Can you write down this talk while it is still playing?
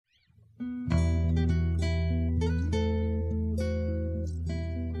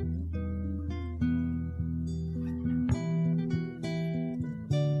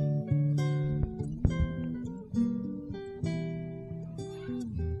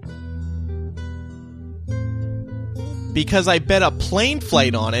because I bet a plane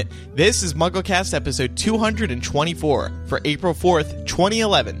flight on it. This is MuggleCast episode 224 for April 4th,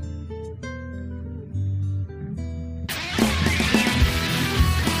 2011.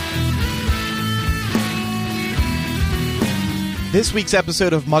 This week's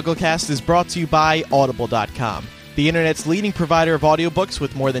episode of MuggleCast is brought to you by Audible.com, the internet's leading provider of audiobooks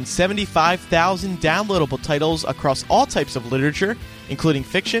with more than 75,000 downloadable titles across all types of literature, including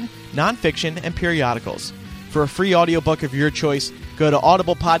fiction, nonfiction, and periodicals. For a free audiobook of your choice, go to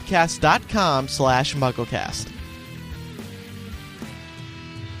audiblepodcast.com/MuggleCast.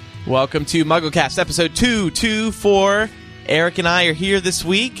 Welcome to MuggleCast, episode 224. Eric and I are here this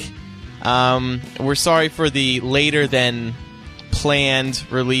week. We're sorry for the later than planned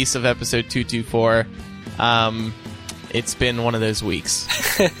release of episode 224. It's been one of those weeks.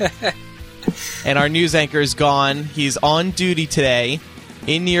 And our news anchor is gone. He's on duty today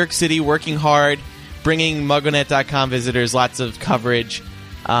in New York City, working hard, bringing MuggleNet.com visitors lots of coverage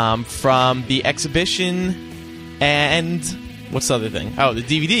from the exhibition and what's the other thing? Oh, the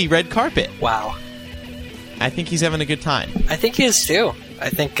DVD Red Carpet. Wow. I think he's having a good time. I think he is too. I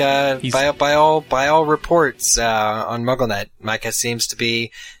think by all reports on MuggleNet, Micah seems to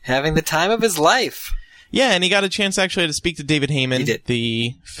be having the time of his life. Yeah, and he got a chance actually to speak to David Heyman,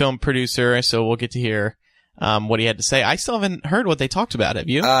 the film producer, so we'll get to hear what he had to say. I still haven't heard what they talked about. Have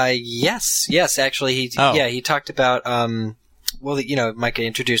you? Yes, actually, he talked about, Micah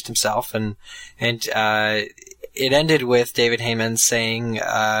introduced himself, and it ended with David Heyman saying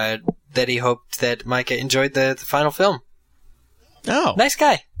that he hoped that Micah enjoyed the final film. Oh. Nice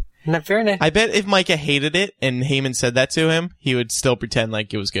guy. Very nice. I bet if Micah hated it and Heyman said that to him, he would still pretend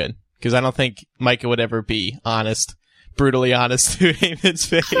like it was good. Because I don't think Micah would ever be honest, brutally honest to Heyman's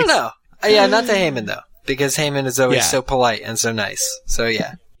face. I don't know. Yeah, not to Heyman, though. Because Heyman is always so polite and so nice. So,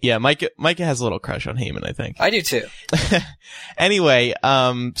 yeah. Yeah, Micah has a little crush on Heyman, I think. I do, too. Anyway,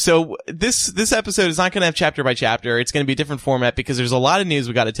 so this episode is not going to have chapter by chapter. It's going to be a different format because there's a lot of news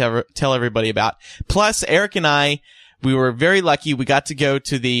we got to tell everybody about. Plus, Eric and I, we were very lucky. We got to go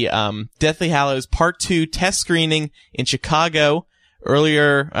to the Deathly Hallows Part 2 test screening in Chicago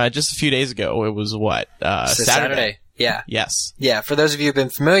earlier, just a few days ago. It was what? Saturday. Yeah. Yes. Yeah, for those of you who've been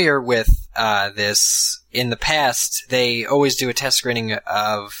familiar with this, in the past, they always do a test screening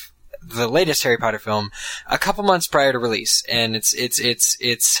of the latest Harry Potter film a couple months prior to release. And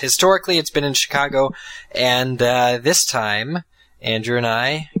it's historically, it's been in Chicago. And this time, Andrew and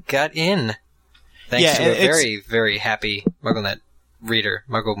I got in. Thanks to a very, very happy MuggleNet reader,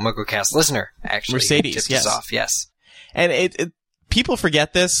 MuggleCast listener, actually. Mercedes, yes. Off, yes. And people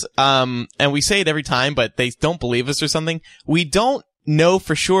forget this, and we say it every time, but they don't believe us or something. We don't know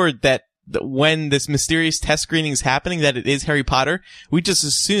for sure that when this mysterious test screening is happening that it is Harry Potter. We just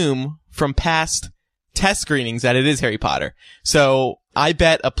assume from past test screenings that it is Harry Potter. So I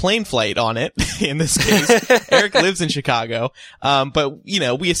bet a plane flight on it in this case. Eric lives in Chicago. But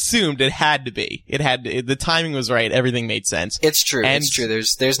we assumed it had to be. The timing was right. Everything made sense. It's true. It's true.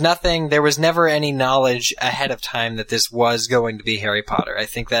 There's nothing, there was never any knowledge ahead of time that this was going to be Harry Potter. I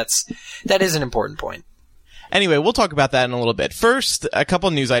think that is an important point. Anyway, we'll talk about that in a little bit. First, a couple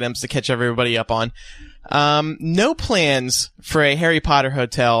of news items to catch everybody up on. No plans for a Harry Potter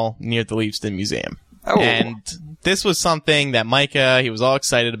hotel near the Leavesden Museum. Oh. And this was something that Micah, he was all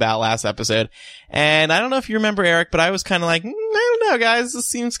excited about last episode. And I don't know if you remember, Eric, but I was kind of like, I don't know, guys, this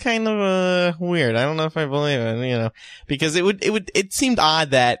seems kind of weird. I don't know if I believe it, because it seemed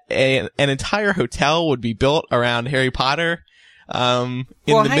odd that an entire hotel would be built around Harry Potter in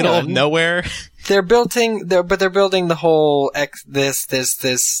the middle of nowhere. They're building the whole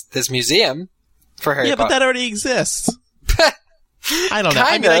this museum for Harry Potter. Yeah, but that already exists. I don't know.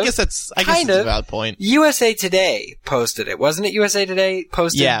 I guess that's a valid point. USA Today posted it, wasn't it? USA Today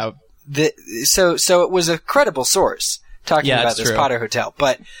posted. Yeah. So it was a credible source talking about this Potter hotel,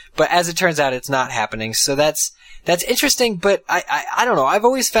 but as it turns out, it's not happening. So that's interesting. But I don't know. I've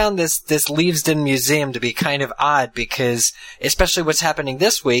always found this Leavesden Museum to be kind of odd because, especially what's happening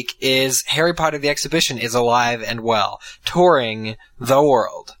this week, is Harry Potter the Exhibition is alive and well, touring the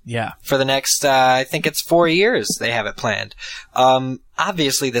world. Yeah. For the next, I think it's 4 years they have it planned.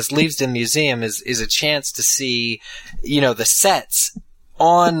 Obviously this Leavesden Museum is a chance to see, the sets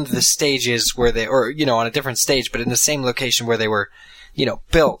on the stages where on a different stage, but in the same location where they were,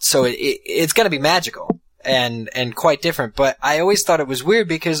 built. So it's going to be magical and quite different. But I always thought it was weird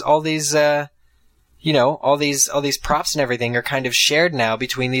because all these, all these props and everything are kind of shared now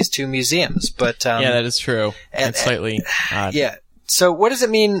between these two museums. But, yeah, that is true. It's slightly odd. Yeah. So what does it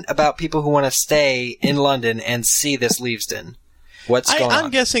mean about people who want to stay in London and see this Leavesden? What's going on? I'm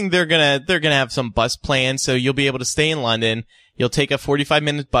guessing they're gonna have some bus plans, so you'll be able to stay in London. You'll take a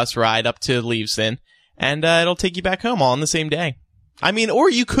 45-minute bus ride up to Leavesden, and it'll take you back home all on the same day. I mean, or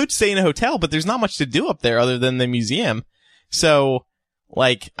you could stay in a hotel, but there's not much to do up there other than the museum. So,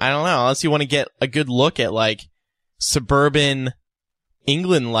 like, I don't know, unless you want to get a good look at, like, suburban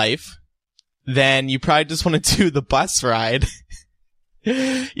England life, then you probably just want to do the bus ride.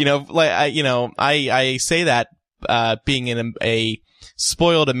 I say that, being a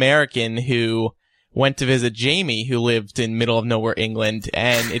spoiled American who went to visit Jamie, who lived in middle of nowhere England,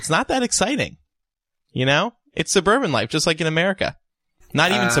 and it's not that exciting. It's suburban life, just like in America.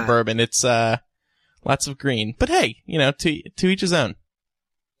 Not even suburban. It's, lots of green. But hey, to each his own.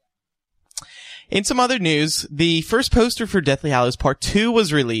 In some other news, the first poster for Deathly Hallows Part 2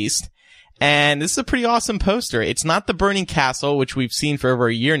 was released, and this is a pretty awesome poster. It's not the Burning Castle, which we've seen for over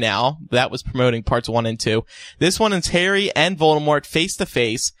a year now. That was promoting Parts 1 and 2. This one is Harry and Voldemort face to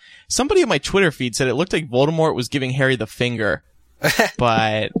face. Somebody on my Twitter feed said it looked like Voldemort was giving Harry the finger.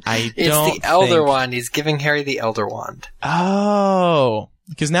 But I don't It's the Elder Wand. He's giving Harry the Elder Wand. Oh.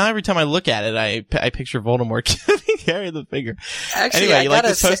 Because now every time I look at it, I picture Voldemort giving Harry the finger. Actually, anyway, you like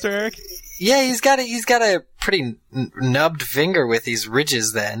this poster, Eric? Yeah, he's got a pretty nubbed finger with these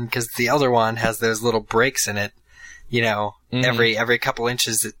ridges then, because the Elder Wand has those little breaks in it. Every couple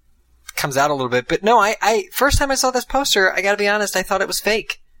inches it comes out a little bit. But no, I first time I saw this poster, I gotta be honest, I thought it was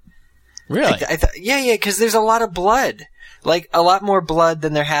fake. Really? Yeah, because there's a lot of blood. Like, a lot more blood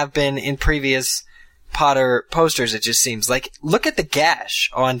than there have been in previous Potter posters, it just seems. Like, look at the gash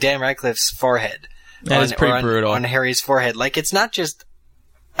on Dan Radcliffe's forehead. That is pretty brutal. On Harry's forehead. Like, it's not just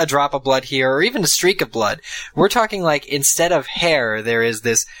a drop of blood here, or even a streak of blood. We're talking, like, instead of hair, there is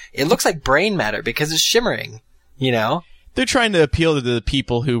this, it looks like brain matter because it's shimmering, They're trying to appeal to the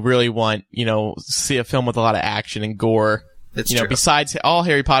people who really want, see a film with a lot of action and gore. That's true. Besides, all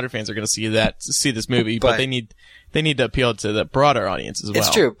Harry Potter fans are going to see this movie, but they need to appeal to the broader audience as well. It's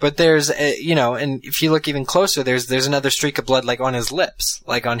true, but there's, and if you look even closer, there's another streak of blood, like on his lips,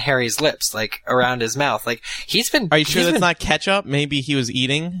 like on Harry's lips, like around his mouth. Like Are you sure that's not ketchup? Maybe he was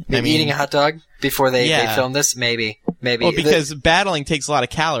eating. Eating a hot dog before they filmed this. Maybe. Well, because battling takes a lot of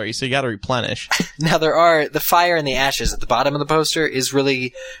calories, so you got to replenish. Now the fire and the ashes at the bottom of the poster is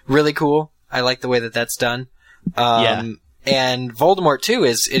really, really cool. I like the way that that's done. And Voldemort too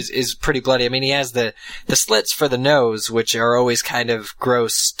is pretty bloody. I mean, he has the slits for the nose, which are always kind of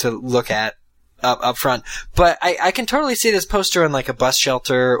gross to look at up front. But I can totally see this poster on like a bus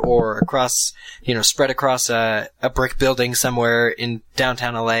shelter or across, spread across a brick building somewhere in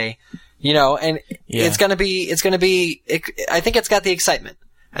downtown LA. It's gonna be. I think it's got the excitement.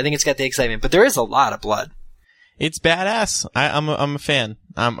 But there is a lot of blood. It's badass. I'm a fan.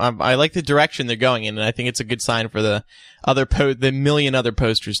 I like the direction they're going in, and I think it's a good sign for the million other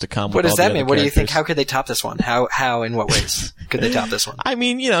posters to come. What does that mean? What do you think? How could they top this one? How in what ways could they top this one? I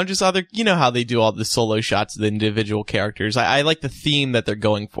mean, just other, how they do all the solo shots of the individual characters. I like the theme that they're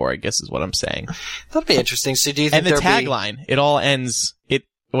going for, I guess is what I'm saying. That'll be interesting. So do you think and the tagline, it all ends,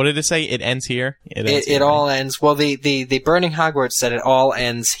 what did it say? It ends here? It all ends. Well, the Burning Hogwarts said it all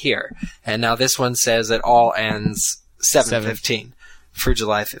ends here. And now this one says it all ends 7/15 for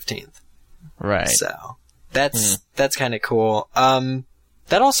July 15th. Right. So that's kind of cool.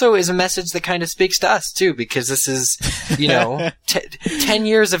 That also is a message that kind of speaks to us too, because this is, 10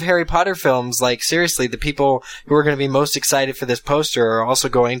 years of Harry Potter films. Like, seriously, the people who are going to be most excited for this poster are also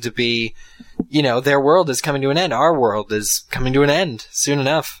going to be, their world is coming to an end. Our world is coming to an end soon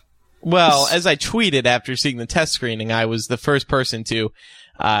enough. Well, as I tweeted after seeing the test screening, I was the first person to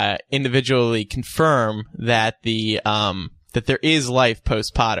individually confirm that that there is life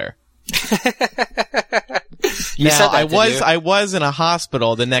post Potter. I was in a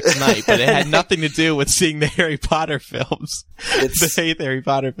hospital the next night, but it had nothing to do with seeing the Harry Potter films. The 8th Harry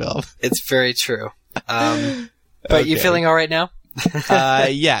Potter film. It's very true. But you feeling all right now?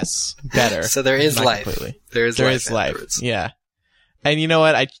 Yes, better. So there is life. Completely. There is life. Yeah. And you know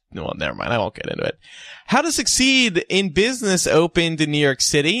what? Never mind. I won't get into it. How to Succeed in Business opened in New York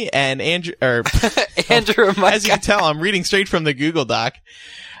City, and Andrew, as you can tell, I'm reading straight from the Google Doc.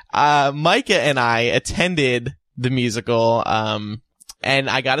 Micah and I attended the musical, and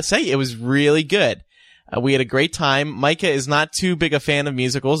I gotta say, it was really good. We had a great time. Micah is not too big a fan of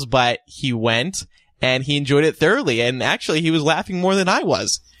musicals, but he went, and he enjoyed it thoroughly, and actually, he was laughing more than I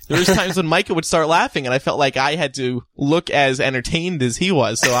was. There was times when Micah would start laughing, and I felt like I had to look as entertained as he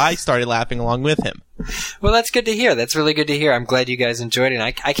was, so I started laughing along with him. Well, that's good to hear. That's really good to hear. I'm glad you guys enjoyed it, and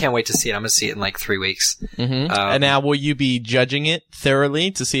I can't wait to see it. I'm going to see it in like 3 weeks. Mm-hmm. And now, will you be judging it thoroughly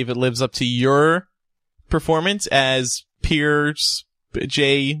to see if it lives up to your performance as, Pierce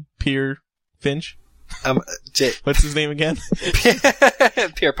Finch. What's his name again?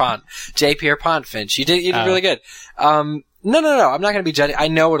 Pierpont. J. Pierpont Finch. You did really good. No. I'm not going to be judging. I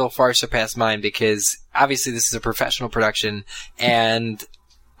know it'll far surpass mine because obviously this is a professional production and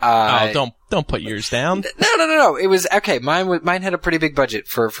don't put yours down. No. It was okay. Mine had a pretty big budget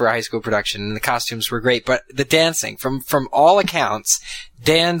for a high school production, and the costumes were great. But the dancing, from all accounts,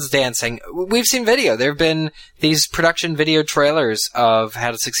 Dan's dancing. We've seen video. There have been these production video trailers of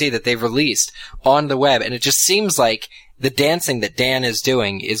How to Succeed that they've released on the web, and it just seems like the dancing that Dan is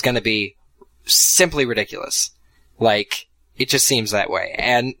doing is going to be simply ridiculous. Like, it just seems that way.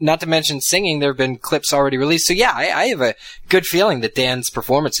 And not to mention singing, there have been clips already released. So yeah, I have a good feeling that Dan's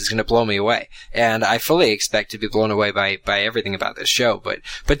performance is going to blow me away. And I fully expect to be blown away by everything about this show. But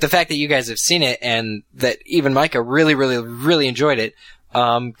the fact that you guys have seen it and that even Micah really, really, really enjoyed it,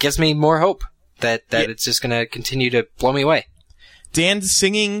 gives me more hope that it's just going to continue to blow me away. Dan's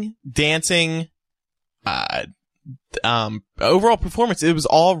singing, dancing, overall performance, it was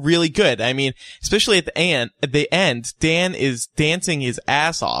all really good. I mean, especially at the end, Dan is dancing his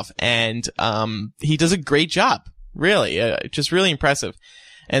ass off, and he does a great job. Really, just really impressive.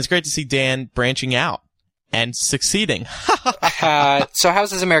 And it's great to see Dan branching out and succeeding. So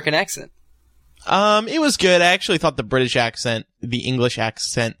how's his American accent? It was good. I actually thought the British accent, the English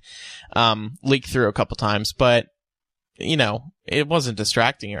accent, leaked through a couple times, but it wasn't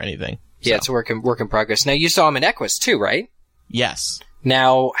distracting or anything. Yeah, it's a work in progress. Now, you saw him in Equus, too, right? Yes.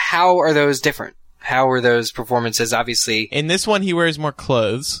 Now, how are those different? How are those performances? Obviously, in this one, he wears more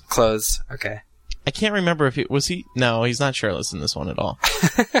clothes. Clothes, okay. I can't remember if no, he's not shirtless in this one at all.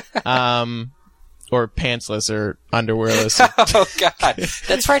 Or pantsless or underwearless. Oh, God.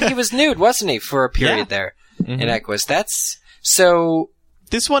 That's right, he was nude, wasn't he, for a period there in Equus. So...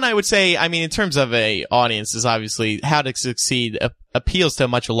 This one, I would say, I mean, in terms of a audience, is obviously How to Succeed appeals to a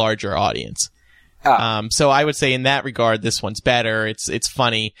much larger audience. So I would say in that regard, this one's better. It's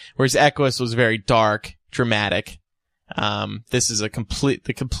funny. Whereas Equus was very dark, dramatic. This is the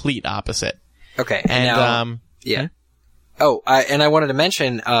complete opposite. Okay. And now, yeah. Oh, and I wanted to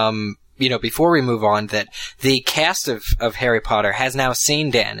mention, before we move on, that the cast of Harry Potter has now seen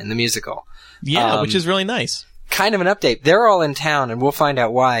Dan in the musical. Yeah, which is really nice. Kind of an update. They're all in town, and we'll find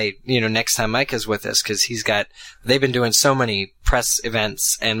out why, next time Mike is with us, because they've been doing so many press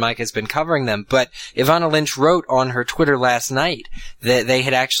events, and Mike has been covering them. But Ivana Lynch wrote on her Twitter last night that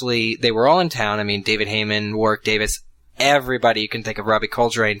they were all in town. I mean, David Heyman, Warwick Davis, everybody you can think of, Robbie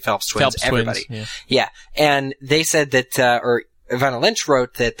Coltrane, Phelps Twins, everybody. Yeah. And they said that, or Ivana Lynch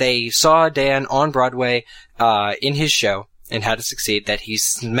wrote that they saw Dan on Broadway, in his show, in How to Succeed, that he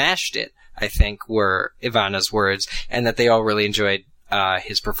smashed it, I think, were Ivana's words, and that they all really enjoyed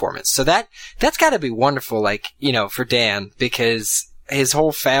his performance. So that's got to be wonderful, for Dan, because his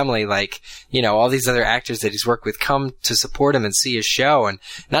whole family, all these other actors that he's worked with come to support him and see his show, and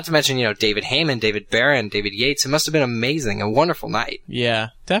not to mention, David Heyman, David Barron, David Yates. It must have been amazing, a wonderful night. Yeah,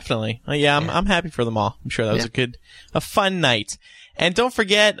 definitely. I'm happy for them all. I'm sure that was a fun night. And don't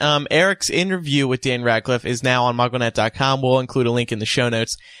forget, Eric's interview with Dan Radcliffe is now on MuggleNet.com. We'll include a link in the show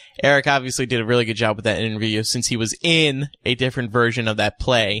notes. Eric obviously did a really good job with that interview since he was in a different version of that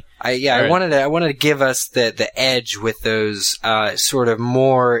play. I wanted to give us the edge with those sort of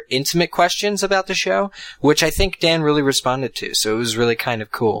more intimate questions about the show, which I think Dan really responded to. So it was really kind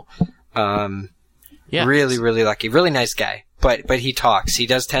of cool. Really, really lucky. Really nice guy. But he talks. He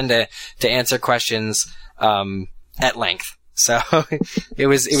does tend to answer questions at length. So it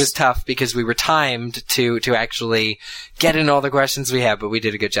was tough because we were timed to actually get in all the questions we have, but we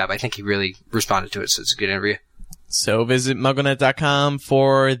did a good job. I think he really responded to it, so it's a good interview. So visit MuggleNet.com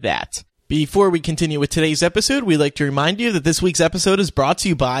for that. Before we continue with today's episode, we'd like to remind you that this week's episode is brought to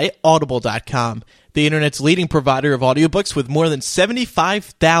you by Audible.com, the internet's leading provider of audiobooks with more than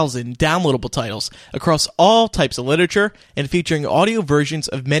 75,000 downloadable titles across all types of literature and featuring audio versions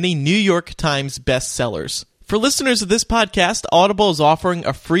of many New York Times bestsellers. For listeners of this podcast, Audible is offering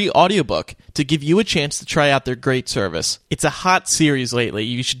a free audiobook to give you a chance to try out their great service. It's a hot series lately.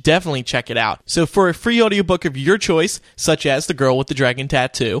 You should definitely check it out. So for a free audiobook of your choice, such as The Girl with the Dragon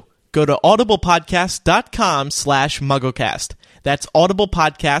Tattoo, go to audiblepodcast.com/MuggleCast. That's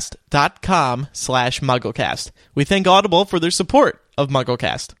audiblepodcast.com/MuggleCast. We thank Audible for their support of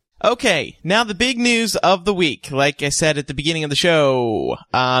MuggleCast. Okay, now the big news of the week. Like I said at the beginning of the show,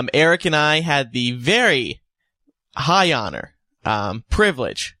 Eric and I had the very high honor,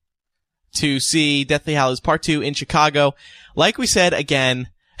 privilege to see Deathly Hallows Part 2 in Chicago. Like we said, again,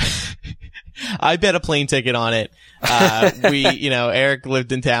 I bet a plane ticket on it. Eric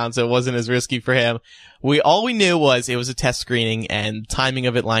lived in town, so it wasn't as risky for him. All we knew was it was a test screening and timing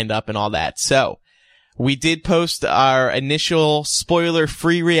of it lined up and all that. So we did post our initial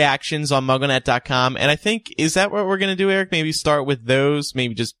spoiler-free reactions on MuggleNet.com, and I think, is that what we're going to do, Eric? Maybe start with those,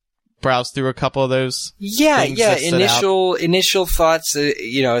 maybe just browse through a couple of those. Yeah. Initial thoughts,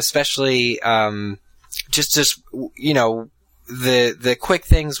 especially, the quick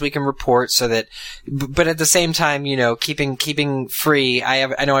things we can report so that, but at the same time, keeping free.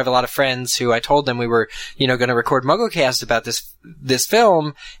 I know I have a lot of friends who I told them we were, going to record MuggleCast about this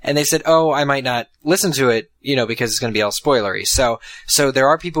film, and they said, oh, I might not listen to it, because it's going to be all spoilery. So there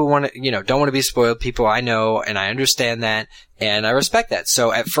are people who don't want to be spoiled, people I know, and I understand that, and I respect that.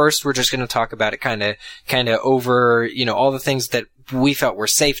 So at first, we're just going to talk about it kind of over, all the things that we felt were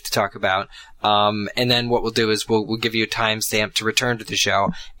safe to talk about. And then what we'll do is we'll give you a timestamp to return to the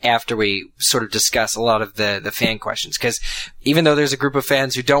show after we sort of discuss a lot of the fan questions. Because even though there's a group of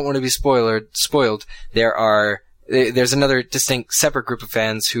fans who don't want to be spoiled, there's another distinct separate group of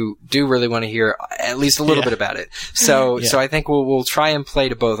fans who do really want to hear at least a little bit about it. So I think we'll try and play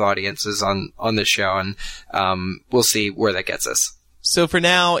to both audiences on this show, and we'll see where that gets us. So for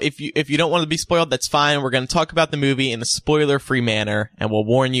now, if you don't want to be spoiled, that's fine. We're going to talk about the movie in a spoiler-free manner, and we'll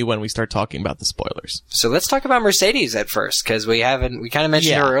warn you when we start talking about the spoilers. So let's talk about Mercedes at first, because we kind of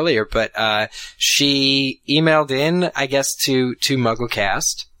mentioned her earlier, but she emailed in, I guess, to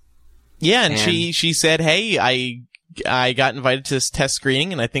MuggleCast. Yeah, and she said, hey, I got invited to this test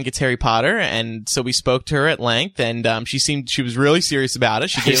screening, and I think it's Harry Potter, and so we spoke to her at length, and she was really serious about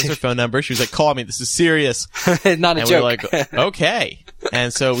it. She gave us her phone number. She was like, call me, this is serious. Not a joke. We were like, okay.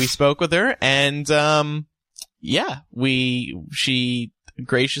 And so we spoke with her, and she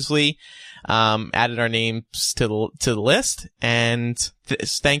graciously added our names to the list, and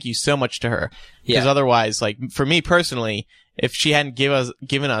thank you so much to her. Because otherwise, like, for me personally, if she hadn't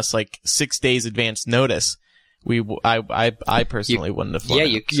given us like 6 days advance notice, I personally wouldn't have flown.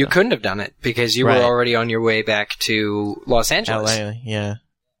 Yeah, you couldn't have done it because you were already on your way back to Los Angeles. LA, yeah.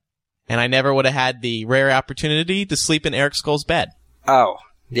 And I never would have had the rare opportunity to sleep in Eric Skull's bed. Oh,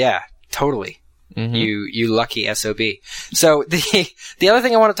 yeah, totally. Mm-hmm. You lucky SOB. So the other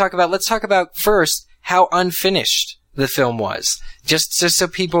thing I want to talk about, let's talk about first how unfinished the film was. Just so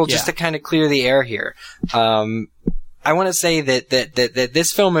people, just to kind of clear the air here. I want to say that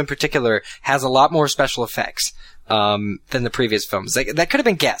this film in particular has a lot more special effects than the previous films. That could have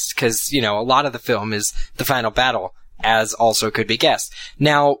been guessed because, a lot of the film is the final battle, as also could be guessed.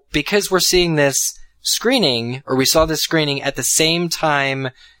 Now, because we're seeing this screening, or we saw this screening at the same time,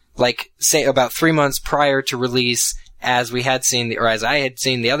 like, say, about 3 months prior to release as we had seen, or as I had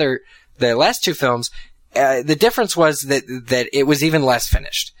seen the last two films, the difference was that it was even less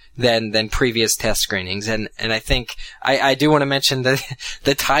finished than previous test screenings. And I think I do want to mention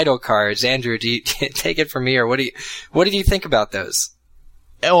the title cards. Andrew, do you take it from me, or what did you think about those?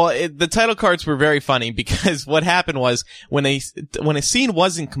 Well, the title cards were very funny because what happened was when a scene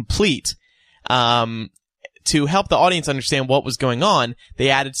wasn't complete, to help the audience understand what was going on, they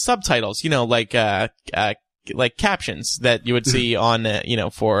added subtitles, like captions that you would see on,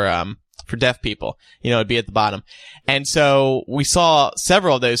 for deaf people, it'd be at the bottom. And so we saw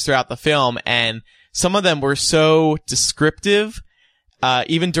several of those throughout the film, and some of them were so descriptive,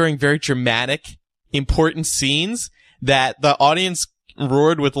 even during very dramatic, important scenes, that the audience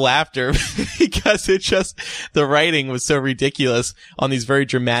roared with laughter because the writing was so ridiculous on these very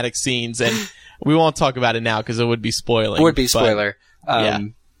dramatic scenes. And we won't talk about it now because it would be spoiling. It would be spoiler.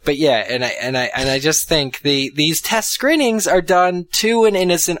 But yeah, and I just think these test screenings are done to an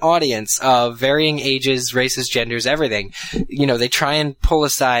innocent audience of varying ages, races, genders, everything. They try and pull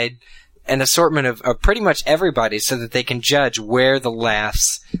aside an assortment of pretty much everybody so that they can judge where the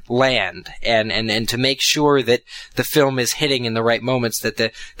laughs land and to make sure that the film is hitting in the right moments that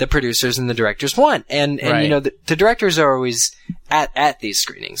the producers and the directors want. And the directors are always at these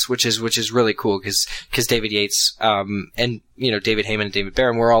screenings, which is really cool because David Yates, and David Heyman and David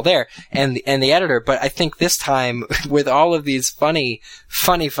Barron were all there and the editor. But I think this time with all of these funny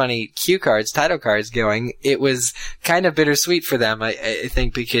cue cards, title cards going, it was kind of bittersweet for them. I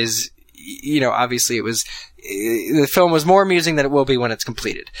think because, obviously the film was more amusing than it will be when it's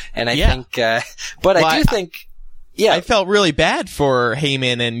completed. And I think, I felt really bad for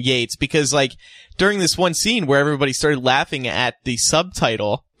Heyman and Yates because, like, during this one scene where everybody started laughing at the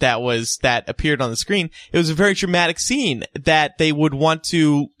subtitle that appeared on the screen, it was a very dramatic scene that they would want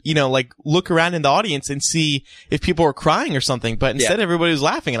to, look around in the audience and see if people were crying or something. But instead everybody was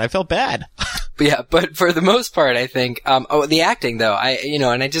laughing and I felt bad. But for the most part, I think, the acting though,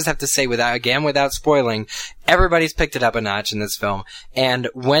 and I just have to say without spoiling, everybody's picked it up a notch in this film. And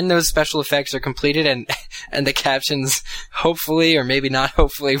when those special effects are completed and the captions hopefully, or maybe not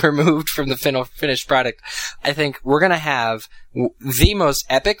hopefully, removed from the finished product, I think we're gonna have the most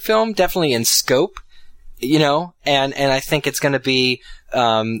epic film, definitely in scope, and I think it's gonna be,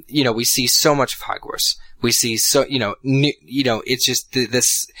 we see so much of Hogwarts. We see it's just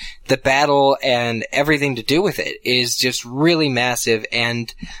the battle and everything to do with it is just really massive.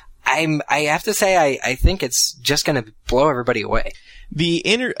 And I have to say, I think it's just going to blow everybody away. The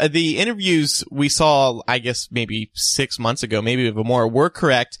interviews we saw, I guess maybe 6 months ago, maybe even more, were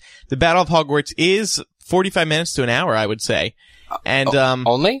correct. The Battle of Hogwarts is 45 minutes to an hour, I would say. And,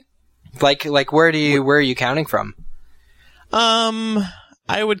 only? Like, where are you counting from?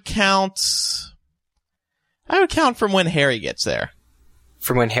 I would count from when Harry gets there.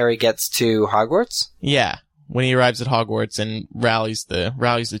 From when Harry gets to Hogwarts? Yeah, when he arrives at Hogwarts and rallies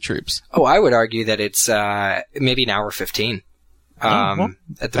the troops. Oh, I would argue that it's maybe an hour 15.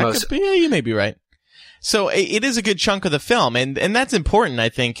 At the most. Yeah, you may be right. So it is a good chunk of the film, and that's important, I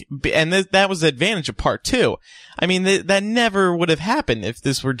think. And that was the advantage of part 2. I mean, that never would have happened if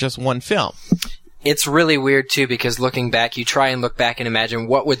this were just one film. It's really weird, too, because looking back, you try and look back and imagine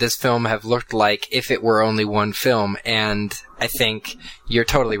what would this film have looked like if it were only one film, and I think you're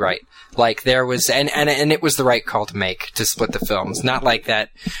totally right. Like, there was, and it was the right call to make, to split the films. Not like that,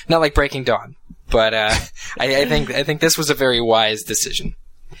 not like Breaking Dawn. But, I think this was a very wise decision.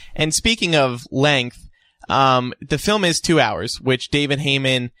 And speaking of length, the film is 2 hours, which David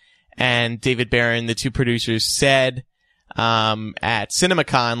Heyman and David Barron, the two producers, said, at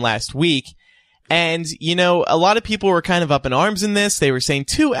CinemaCon last week. And, a lot of people were kind of up in arms in this. They were saying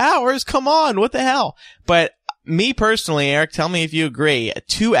 2 hours? Come on, what the hell? But me personally, Eric, tell me if you agree,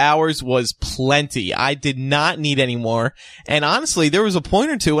 2 hours was plenty. I did not need any more. And honestly, there was a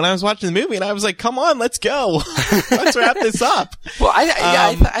point or two when I was watching the movie and I was like, come on, let's go. Let's wrap this up. Well,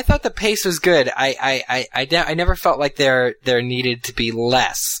 I thought the pace was good. I never felt like there needed to be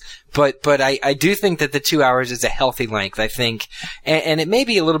less. But I do think that the 2 hours is a healthy length, I think. And it may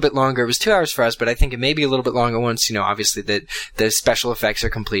be a little bit longer. It was 2 hours for us, but I think it may be a little bit longer once, obviously the special effects are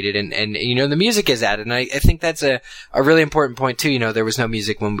completed and the music is added. And I think that's a really important point too. There was no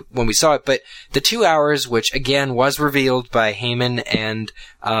music when we saw it, but the 2 hours, which again was revealed by Heyman and,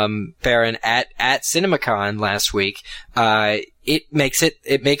 Barron at CinemaCon last week, it makes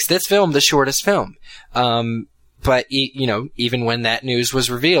this film the shortest film. But, even when that news was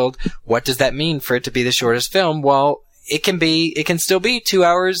revealed, what does that mean for it to be the shortest film? Well, it can still be 2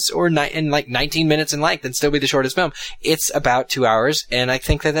 hours and like 19 minutes in length and still be the shortest film. It's about 2 hours, and I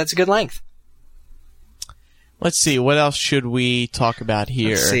think that that's a good length. Let's see, what else should we talk about here?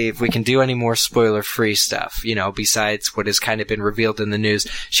 Let's see if we can do any more spoiler-free stuff, besides what has kind of been revealed in the news.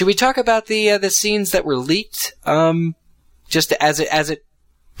 Should we talk about the scenes that were leaked, just as it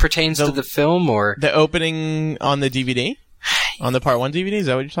pertains to the film, or the opening on the DVD, on the Part 1 DVD? Is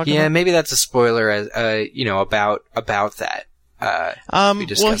that what you're talking about? Yeah, maybe that's a spoiler, about that.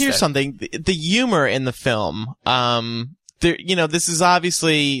 Well, here's something: the humor in the film. This is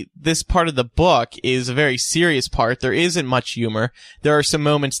obviously, this part of the book is a very serious part. There isn't much humor. There are some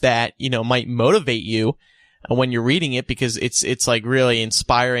moments that might motivate you when you're reading it, because it's like really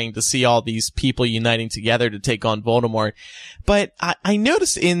inspiring to see all these people uniting together to take on Voldemort. But I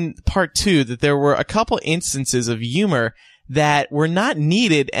noticed in part 2 that there were a couple instances of humor that were not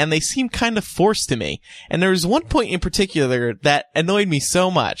needed, and they seemed kind of forced to me. And there was one point in particular that annoyed me so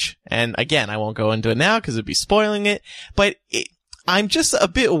much. And again, I won't go into it now because it'd be spoiling it, but I'm just a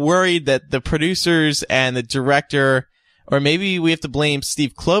bit worried that the producers and the director, or maybe we have to blame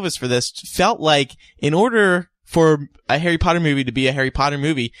Steve Kloves for this, felt like in order for a Harry Potter movie to be a Harry Potter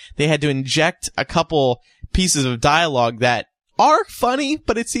movie, they had to inject a couple pieces of dialogue that are funny,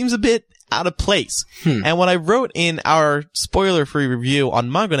 but it seems a bit out of place. And what I wrote in our spoiler-free review on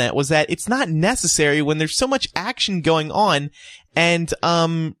MuggleNet was that it's not necessary when there's so much action going on, and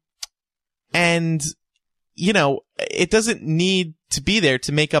it doesn't need to be there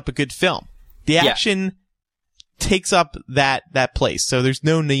to make up a good film. The action takes up that place, so there's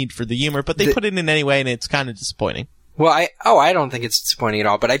no need for the humor, but they put it in anyway, and it's kind of disappointing. Well, I don't think it's disappointing at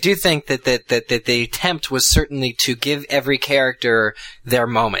all, but I do think that the attempt was certainly to give every character their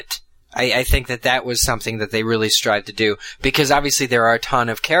moment. I think that was something that they really strive to do, because obviously there are a ton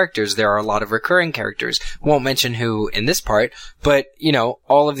of characters. There are a lot of recurring characters. Won't mention who in this part, but,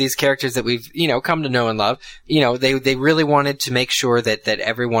 all of these characters that we've, come to know and love, they really wanted to make sure that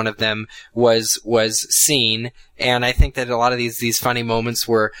every one of them was seen. And I think that a lot of these funny moments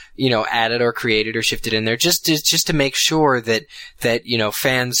were, added or created or shifted in there just to make sure that,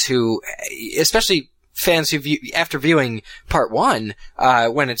 fans who, especially fans who after viewing part 1,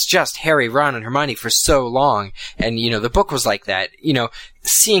 when it's just Harry, Ron, and Hermione for so long, and the book was like that,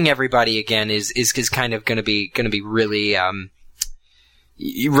 seeing everybody again is kind of gonna be really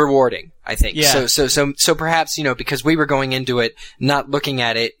rewarding, I think. Yeah. So perhaps, because we were going into it not looking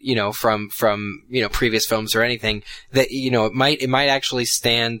at it, from previous films or anything, that, it might actually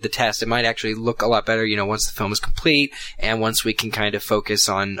stand the test. It might actually look a lot better, once the film is complete and once we can kind of focus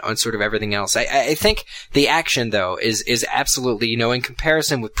on sort of everything else. I think the action, though, is absolutely, in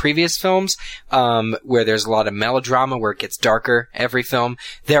comparison with previous films, where there's a lot of melodrama, where it gets darker every film.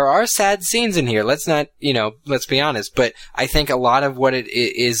 There are sad scenes in here. Let's not, let's be honest, but I think a lot of what it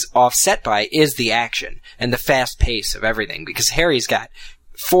is offset by is the action and the fast pace of everything, because Harry's got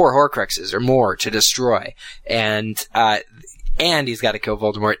 4 Horcruxes or more to destroy, and he's got to kill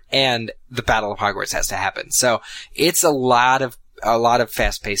Voldemort, and the Battle of Hogwarts has to happen. So it's a lot of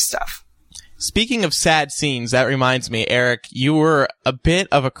fast-paced stuff. Speaking of sad scenes, that reminds me, Eric, you were a bit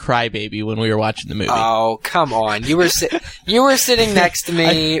of a crybaby when we were watching the movie. Oh, come on. You were sitting next to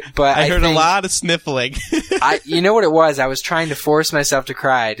me, but I heard a lot of sniffling. You know what it was? I was trying to force myself to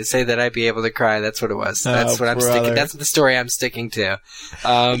cry, to say that I'd be able to cry. That's what it was. That's what I'm sticking. That's the story I'm sticking to.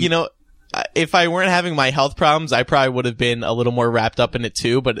 If I weren't having my health problems, I probably would have been a little more wrapped up in it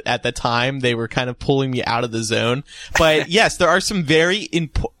too, but at the time, they were kind of pulling me out of the zone. But yes, there are some very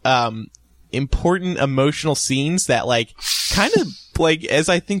important emotional scenes that kind of as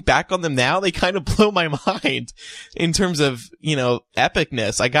I think back on them now, they kind of blow my mind in terms of,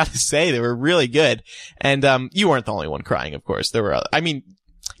 epicness. I gotta say, they were really good. And, you weren't the only one crying, of course. There were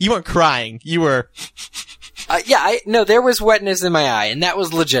you weren't crying. You were, no, there was wetness in my eye, and that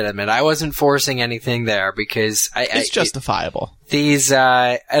was legitimate. I wasn't forcing anything there, because it's justifiable.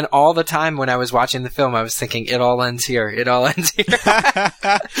 And all the time when I was watching the film, I was thinking, it all ends here. It all ends here.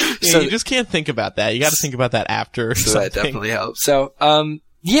 So you just can't think about that. You got to think about that after. So that definitely helps. So,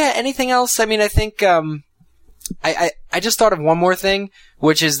 anything else? I mean, I think, I just thought of one more thing,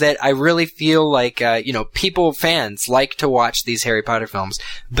 which is that I really feel like, fans like to watch these Harry Potter films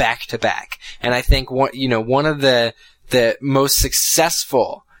back to back. And I think one of the most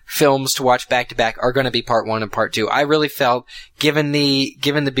successful films to watch back to back are going to be part 1 and part 2. I really felt, given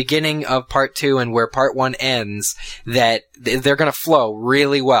the beginning of part 2 and where part 1 ends, that they're going to flow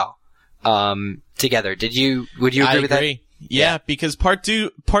really well, together. Would you agree with that? Yeah, because part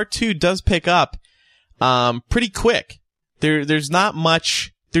two does pick up pretty quick. There's not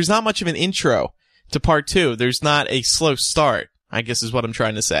much of an intro to part 2. There's not a slow start, I guess is what I'm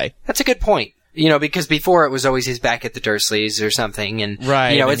trying to say. That's a good point. Because before it was always he's back at the Dursleys or something, and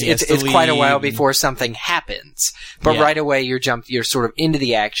right, it's quite a while before something happens. But right away you're sort of into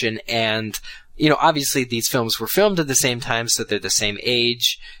the action, and obviously these films were filmed at the same time, so they're the same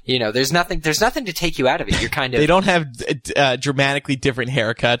age. There's nothing to take you out of it. You're kind of They don't have dramatically different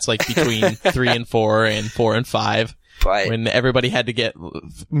haircuts like between 3 and 4 and 4 and 5. But when everybody had to get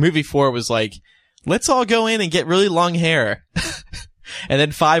movie 4 was like, let's all go in and get really long hair. And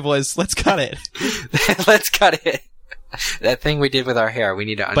then 5 was, let's cut it. Let's cut it. That thing we did with our hair, we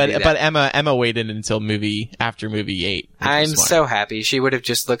need to undo that. But Emma waited until after movie 8. I'm so happy. She would have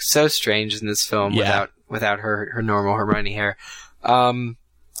just looked so strange in this film without her normal Hermione hair.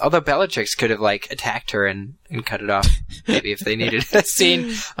 Although Bellatrix could have attacked her and cut it off, maybe if they needed a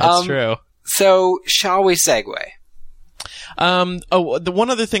scene. That's true. So shall we segue? The one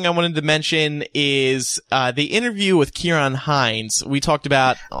other thing I wanted to mention is the interview with Kieran Hines. We talked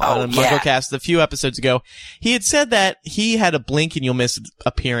about on MuggleCast a few episodes ago. He had said that he had a blink and you'll miss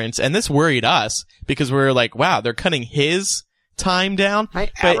appearance, and this worried us because we were like, wow, they're cutting his time down. But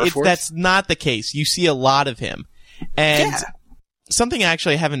that's not the case. You see a lot of him. And something I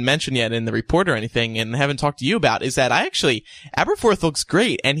actually haven't mentioned yet in the report or anything and haven't talked to you about is that Aberforth looks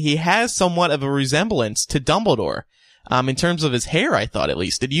great, and he has somewhat of a resemblance to Dumbledore. In terms of his hair, I thought, at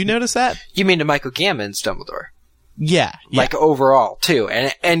least. Did you notice that? You mean to Michael Gambon's Dumbledore? Yeah. Overall, too.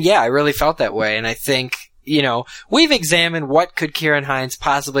 And I really felt that way. And I think, we've examined what could Ciarán Hinds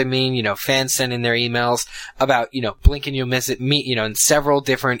possibly mean, fans sending their emails about, blink and you'll miss it, in several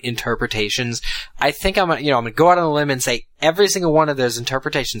different interpretations. I think I'm gonna go out on a limb and say every single one of those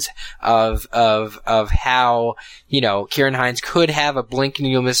interpretations of how, Ciarán Hinds could have a blink and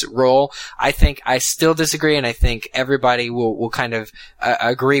you'll miss it role. I think I still disagree, and I think everybody will kind of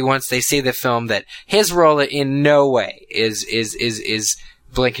agree once they see the film that his role in no way is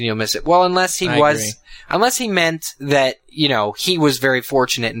blink and you'll miss it. Well, unless he meant that, he was very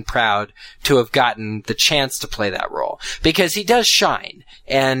fortunate and proud to have gotten the chance to play that role. Because he does shine.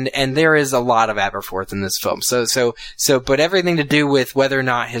 And there is a lot of Aberforth in this film. But everything to do with whether or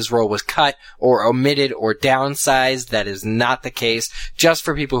not his role was cut or omitted or downsized, that is not the case, just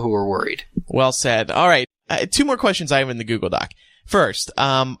for people who are worried. Well said. All right. 2 more questions I have in the Google Doc. First,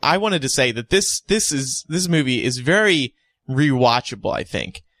 I wanted to say that this movie is very rewatchable, I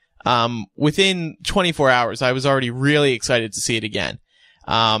think. Within 24 hours, I was already really excited to see it again.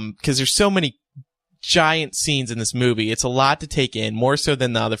 'Cause there's so many giant scenes in this movie. It's a lot to take in, more so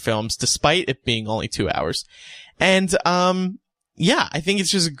than the other films, despite it being only 2 hours. And, I think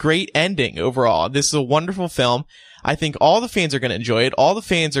it's just a great ending overall. This is a wonderful film. I think all the fans are going to enjoy it. All the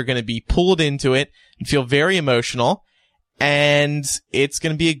fans are going to be pulled into it and feel very emotional. And it's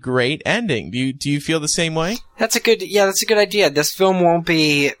going to be a great ending. Do you feel the same way? That's a good idea. This film won't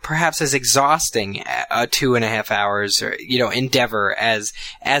be perhaps as exhausting a 2.5 hours or, endeavor as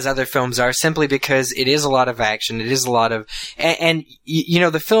other films are, simply because it is a lot of action. It is a lot of, and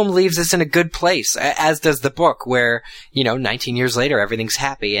the film leaves us in a good place, as does the book, where, 19 years later, everything's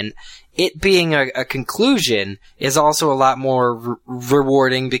happy. And it being a conclusion is also a lot more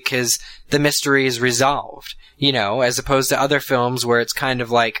rewarding because the mystery is resolved. As opposed to other films where it's kind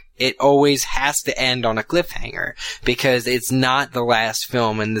of like it always has to end on a cliffhanger because it's not the last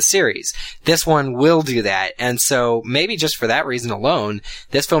film in the series. This one will do that, and so maybe just for that reason alone,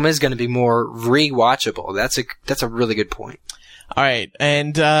 this film is going to be more rewatchable. That's a really good point. All right,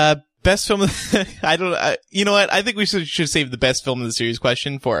 and best film. You know what? I think we should save the best film of the series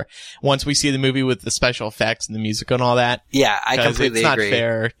question for once we see the movie with the special effects and the music and all that. Yeah, I completely agree. It's not agree.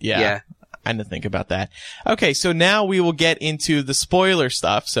 fair. Yeah. I didn't think about that. Okay, so now we will get into the spoiler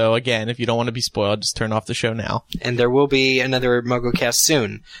stuff. So again, if you don't want to be spoiled, just turn off the show now. And there will be another MuggleCast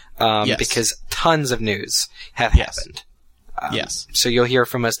soon, because tons of news have happened. Yes. So you'll hear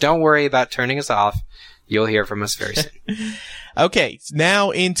from us. Don't worry about turning us off. You'll hear from us very soon. Okay, now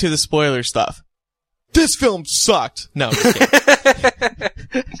into the spoiler stuff. This film sucked. No, just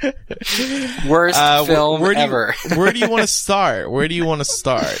kidding. Worst film ever. Where do you want to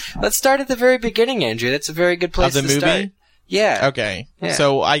start? Let's start at the very beginning, Andrew. That's a very good place to start. Movie? Yeah. Okay. Yeah.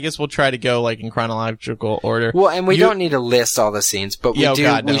 So I guess we'll try to go in chronological order. Well, and we don't need to list all the scenes, but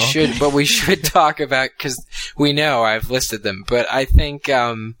we should talk about, because we know I've listed them, but I think,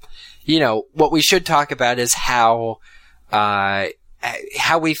 what we should talk about is how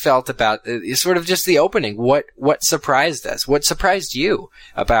we felt about sort of just the opening. What surprised us? What surprised you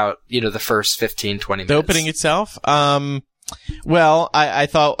about, the first 15, 20 minutes? The opening itself? Well, I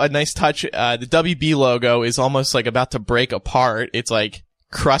thought a nice touch, the WB logo is almost about to break apart. It's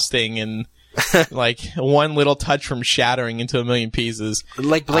crusting and one little touch from shattering into a million pieces.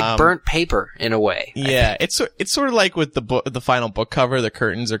 Like burnt paper in a way. Yeah. It's sort of like with the final book cover, the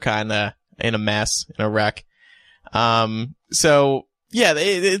curtains are kind of in a mess, in a wreck. So, yeah,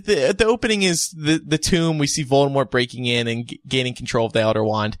 the opening is the tomb. We see Voldemort breaking in and gaining control of the Elder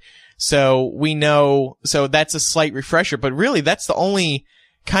Wand. So we know, so that's a slight refresher, but really that's the only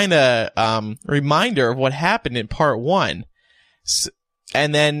kind of, reminder of what happened in part 1.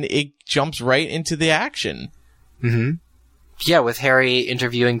 And then it jumps right into the action. Mm-hmm. Yeah, with Harry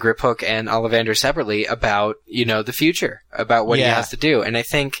interviewing Griphook and Ollivander separately about, the future, about what he has to do. And I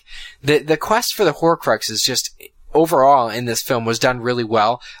think the quest for the Horcrux is just, overall in this film, was done really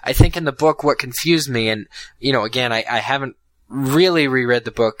well. I think in the book what confused me, and, again, I haven't really reread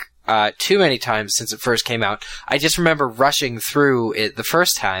the book too many times since it first came out. I just remember rushing through it the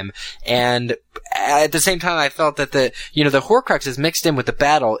first time, and at the same time I felt that the Horcrux is mixed in with the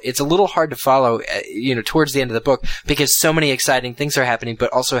battle. It's a little hard to follow, towards the end of the book, because so many exciting things are happening,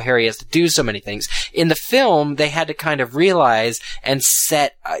 but also Harry has to do so many things. In the film, they had to kind of realize and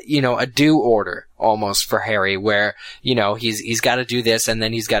set, a due order almost for Harry, where, he's got to do this, and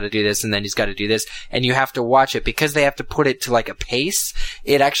then he's got to do this, and then he's got to do this, and you have to watch it, because they have to put it to a pace.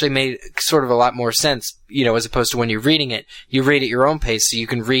 It actually made sort of a lot more sense, as opposed to when you're reading it, you read at your own pace, so you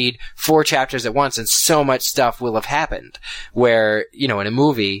can read 4 chapters at once, and so much stuff will have happened, where, in a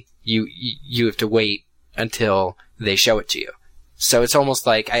movie, you have to wait until they show it to you. So it's almost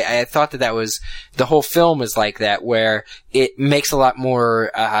like I thought that was the whole film is like that, where it makes a lot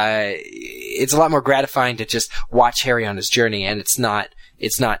more. It's a lot more gratifying to just watch Harry on his journey, and it's not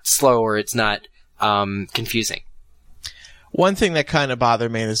slow or it's not confusing. One thing that kind of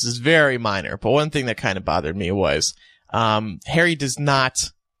bothered me, this is very minor, but one thing that kind of bothered me was Harry does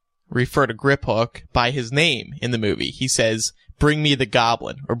not refer to Griphook by his name in the movie. He says, "Bring me the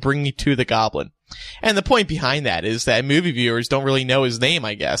goblin," or "Bring me to the goblin." And the point behind that is that movie viewers don't really know his name,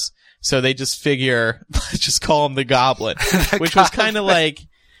 I guess. So they just figure, let's just call him the goblin. Which was kind of like,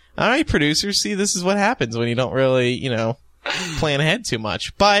 all right, producers, see, this is what happens when you don't really, plan ahead too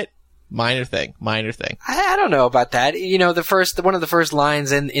much. But minor thing. I don't know about that. One of the first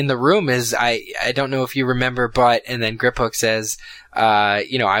lines in the room is, I don't know if you remember, but, and then Griphook says,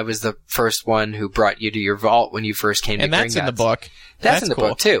 I was the first one who brought you to your vault when you first came to Gringotts. And that's in the book. That's in the cool.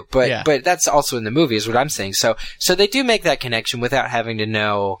 book too, but that's also in the movie, is what I'm saying. So they do make that connection without having to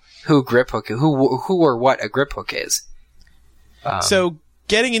know who or what a Griphook is. So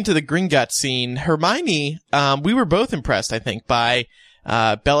getting into the Gringotts scene, Hermione, we were both impressed, I think, by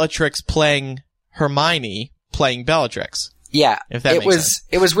Bellatrix playing Hermione playing Bellatrix. Yeah, if that makes sense.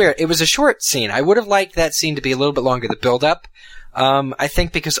 It was weird. It was a short scene. I would have liked that scene to be a little bit longer, the build up. I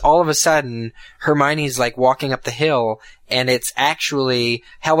think because all of a sudden Hermione's like walking up the hill and it's actually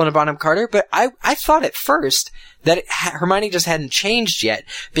Helena Bonham Carter, but I thought at first that Hermione just hadn't changed yet,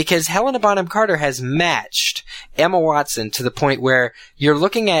 because Helena Bonham Carter has matched Emma Watson to the point where you're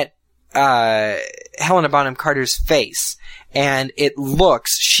looking at Helena Bonham Carter's face and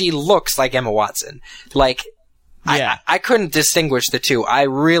she looks like Emma Watson. Like, yeah. I couldn't distinguish the two. I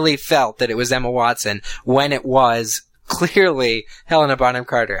really felt that it was Emma Watson when it was clearly Helena Bonham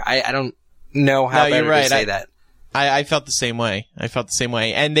Carter. I don't know how better to say that. I felt the same way.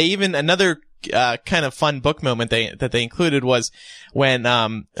 And they even, another kind of fun book moment that they included was when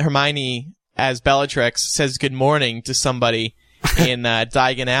Hermione, as Bellatrix, says good morning to somebody in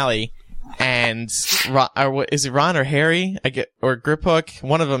Diagon Alley, and is it Ron or Harry? Or Griphook?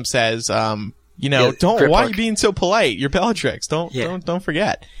 One of them says, why are you being so polite? You're Bellatrix. Don't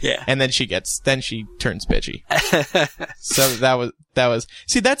forget. Yeah. And then she turns bitchy. So that was,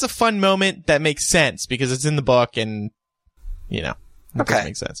 see, that's a fun moment that makes sense because it's in the book and, it does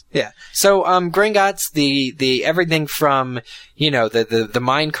make sense. Yeah. So, Gringotts, the everything from, the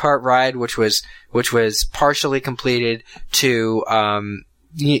minecart ride, which was partially completed, to,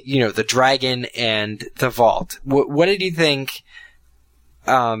 the dragon and the vault. What did you think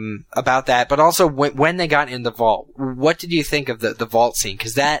about that? But also when they got in the vault, what did you think of the vault scene?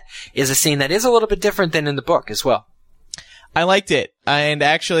 Because that is a scene that is a little bit different than in the book as well. I liked it, and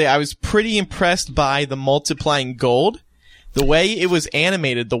actually I was pretty impressed by the multiplying gold. The way it was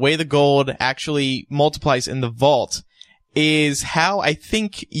animated, the way the gold actually multiplies in the vault, is how I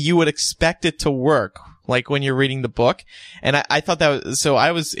think you would expect it to work, like when you're reading the book. And I thought so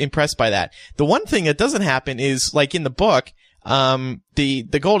I was impressed by that. The one thing that doesn't happen is, like in the book,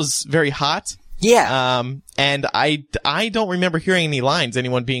 the gold is very hot. Yeah. And I don't remember hearing any lines,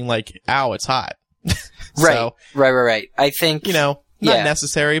 anyone being like, ow, it's hot. Right. Right. I think, not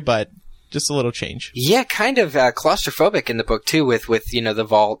necessary, but just a little change. Yeah, kind of claustrophobic in the book too, with the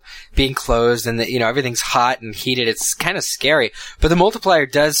vault being closed and everything's hot and heated. It's kind of scary. But the multiplier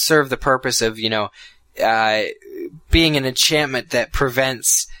does serve the purpose of being an enchantment that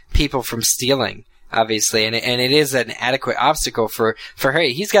prevents people from stealing, obviously, and it is an adequate obstacle for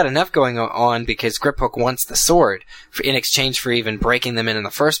Harry. He's got enough going on because Griphook wants the sword in exchange for even breaking them in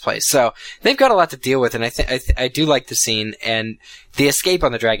the first place. So they've got a lot to deal with, and I do like the scene, and the escape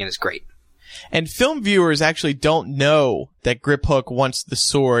on the dragon is great. And film viewers actually don't know that Griphook wants the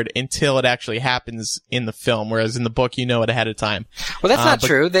sword until it actually happens in the film, whereas in the book you know it ahead of time. Well, that's not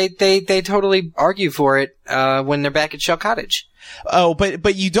true. They totally argue for it when they're back at Shell Cottage. Oh,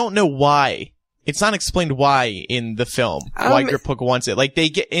 but you don't know why. It's not explained why in the film, why Griphook wants it. Like,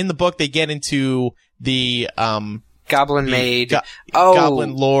 in the book, they get into the Goblin Maid.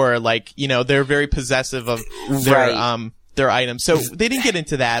 Goblin lore. Like, they're very possessive of their items. So they didn't get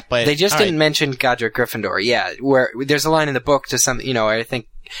into that, but they just didn't mention Godric Gryffindor. Yeah, where there's a line in the book to some, I think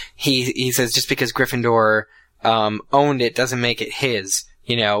he says just because Gryffindor owned it doesn't make it his.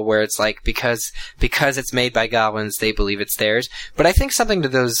 Where it's like because it's made by goblins, they believe it's theirs. But I think something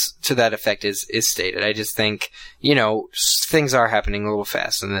to that effect is stated. I just think things are happening a little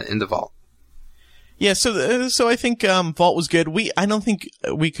fast in the vault. Yeah, so I think Vault was good. I don't think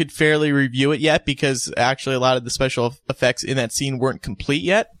we could fairly review it yet because actually a lot of the special effects in that scene weren't complete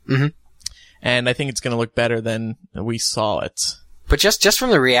yet. Mm-hmm. And I think it's going to look better than we saw it. But just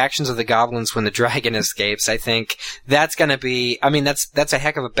from the reactions of the goblins when the dragon escapes, I think that's going to be, I mean, that's a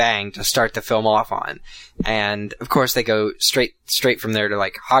heck of a bang to start the film off on. And of course they go straight from there to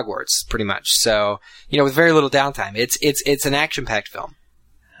like Hogwarts, pretty much. So, with very little downtime. It's an action-packed film.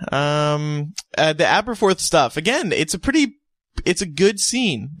 The Aberforth stuff, again, it's a good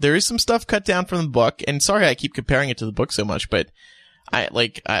scene. There is some stuff cut down from the book, and sorry I keep comparing it to the book so much, but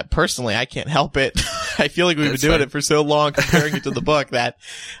personally, I can't help it. I feel like we've been doing it for so long, comparing it to the book, that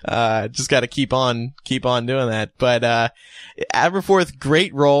just got to keep on doing that. But Aberforth,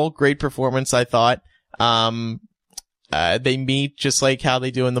 great role, great performance, I thought. They meet just like how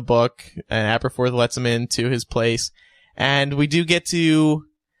they do in the book, and Aberforth lets him into his place, and we do get to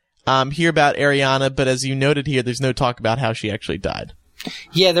hear about Ariana, but as you noted here, there's no talk about how she actually died.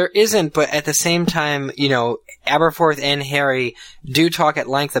 Yeah, there isn't, but at the same time, Aberforth and Harry do talk at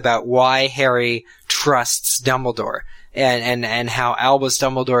length about why Harry trusts Dumbledore and how Albus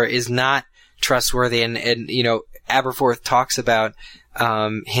Dumbledore is not trustworthy, and Aberforth talks about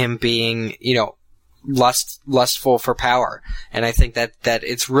him being, lustful for power. And I think that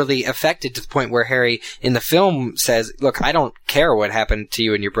it's really affected to the point where Harry in the film says, look, I don't care what happened to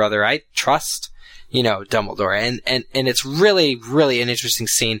you and your brother. I trust Dumbledore. And it's really, really an interesting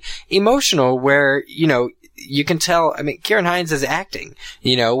scene. Emotional, where, you can tell, I mean, Kieran Hines is acting,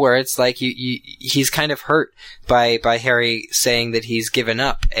 where it's like he's kind of hurt by Harry saying that he's given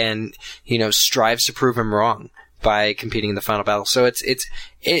up and, strives to prove him wrong by competing in the final battle. So it's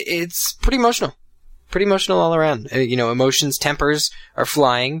pretty emotional. Pretty emotional all around. Emotions, tempers are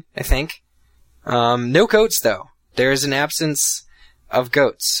flying, I think. No goats, though. There is an absence of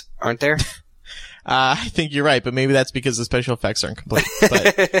goats, aren't there? I think you're right, but maybe that's because the special effects aren't complete.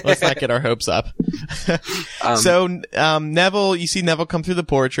 But let's not get our hopes up. So, Neville, you see Neville come through the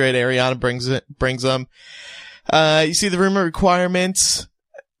portrait. Ariana brings him. You see the room of requirements,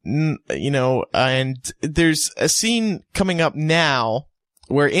 and there's a scene coming up now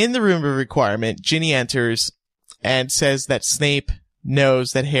where in the room of requirement, Ginny enters and says that Snape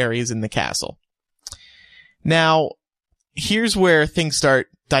knows that Harry is in the castle. Now, here's where things start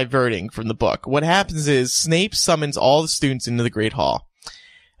diverting from the book. What happens is Snape summons all the students into the Great Hall.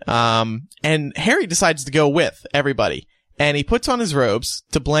 And Harry decides to go with everybody. And he puts on his robes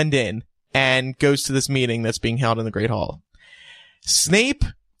to blend in and goes to this meeting that's being held in the Great Hall. Snape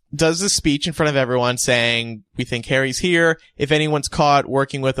does a speech in front of everyone saying, we think Harry's here. If anyone's caught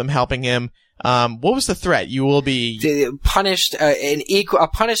working with him, helping him, what was the threat? You will be punished, a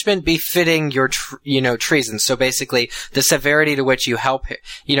punishment befitting your, treason. So basically, the severity to which you help,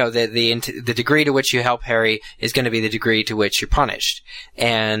 the degree to which you help Harry is going to be the degree to which you're punished.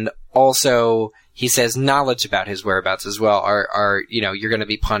 And also, he says knowledge about his whereabouts as well are you're going to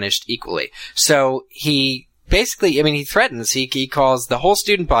be punished equally. So basically, he threatens. He calls the whole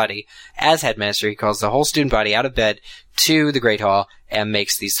student body, as headmaster, he calls the whole student body out of bed to the Great Hall and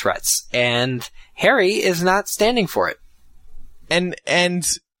makes these threats. And Harry is not standing for it. And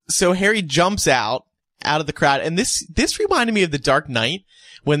so Harry jumps out of the crowd. And this reminded me of The Dark Knight,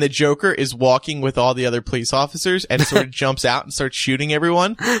 when the Joker is walking with all the other police officers and sort of jumps out and starts shooting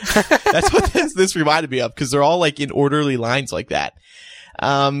everyone. That's what this reminded me of, because they're all like in orderly lines like that.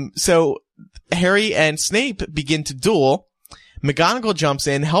 So Harry and Snape begin to duel. McGonagall jumps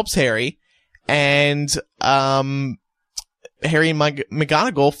in, helps Harry, and Harry and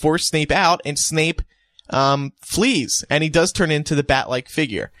McGonagall force Snape out, and Snape flees, and he does turn into the bat-like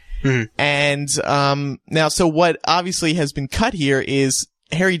figure. Mm-hmm. And now, so what obviously has been cut here is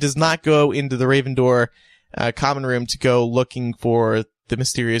Harry does not go into the Ravendor common room to go looking for the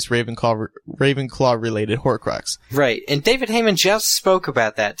mysterious Ravenclaw-related Horcrux. Right, and David Heyman just spoke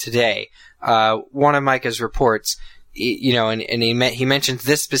about that today. One of Micah's reports, and he mentions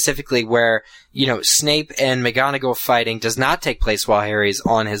this specifically where, Snape and McGonagall fighting does not take place while Harry's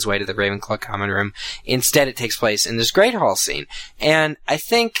on his way to the Ravenclaw common room. Instead, it takes place in this Great Hall scene. And I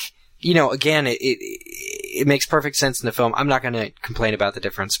think, again, it makes perfect sense in the film. I'm not going to complain about the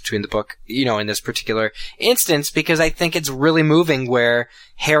difference between the book, in this particular instance, because I think it's really moving where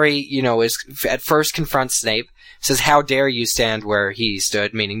Harry, is at first confronts Snape, says, how dare you stand where he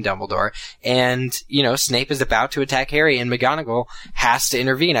stood, meaning Dumbledore. And, Snape is about to attack Harry, and McGonagall has to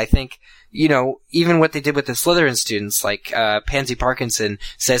intervene. I think, even what they did with the Slytherin students, like Pansy Parkinson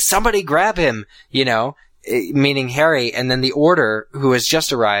says, somebody grab him, meaning Harry, and then the Order, who has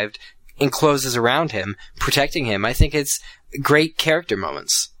just arrived, encloses around him, protecting him. I think it's great character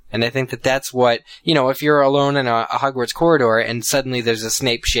moments. And I think that's what, if you're alone in a Hogwarts corridor and suddenly there's a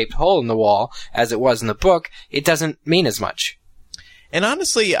Snape-shaped hole in the wall, as it was in the book, it doesn't mean as much. And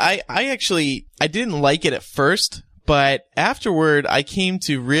honestly, I didn't like it at first, But afterward, I came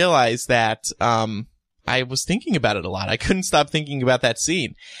to realize that I was thinking about it a lot. I couldn't stop thinking about that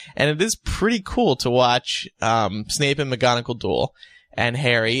scene. And it is pretty cool to watch Snape and McGonagall duel, and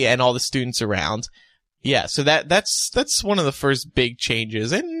Harry and all the students around. Yeah, so that's one of the first big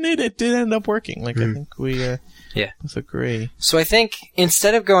changes, and it did end up working. Like, I think we both agree. So I think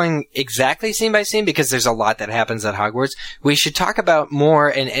instead of going exactly scene by scene, because there's a lot that happens at Hogwarts, we should talk about more,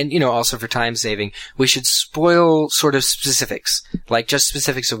 and also for time saving, we should spoil sort of specifics, like just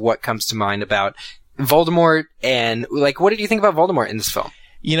specifics of what comes to mind about Voldemort, and like, what did you think about Voldemort in this film?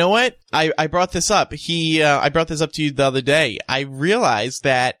 You know what? I brought this up. I brought this up to you the other day. I realized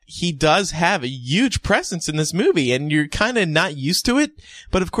that he does have a huge presence in this movie, and you're kind of not used to it,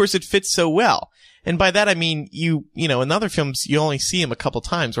 but of course it fits so well. And by that I mean, you know, in other films you only see him a couple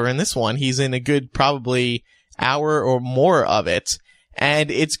times, or in this one he's in a good probably hour or more of it,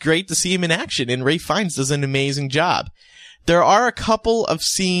 and it's great to see him in action, and Ralph Fiennes does an amazing job. There are a couple of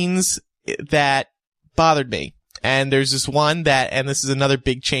scenes that bothered me. And there's this one that, and this is another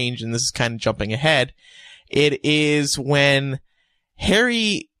big change, and this is kind of jumping ahead. It is when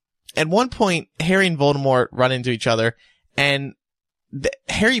at one point, Harry and Voldemort run into each other, and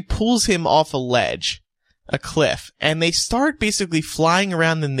Harry pulls him off a cliff, and they start basically flying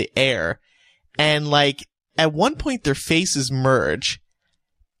around in the air, and like, at one point their faces merge.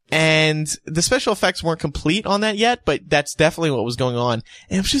 And the special effects weren't complete on that yet, but that's definitely what was going on.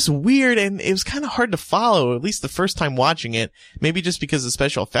 And it was just weird, and it was kind of hard to follow, at least the first time watching it. Maybe just because the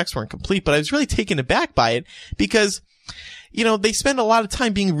special effects weren't complete, but I was really taken aback by it because, you know, they spend a lot of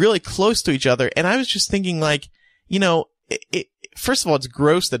time being really close to each other. And I was just thinking, like, you know, first of all, it's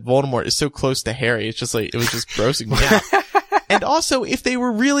gross that Voldemort is so close to Harry. It's just like, it was just grossing me out. And also, if they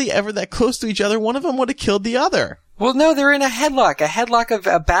were really ever that close to each other, one of them would have killed the other. Well, no, they're in a headlock of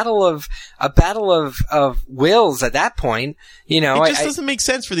a battle of wills at that point. You know, it just doesn't make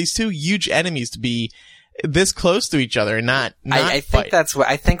sense for these two huge enemies to be this close to each other and not I think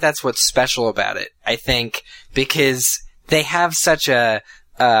that's what's special about it. I think because they have such they're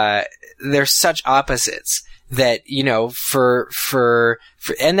such opposites that, you know,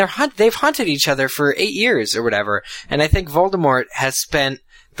 and they've hunted each other for 8 years or whatever. And I think Voldemort has spent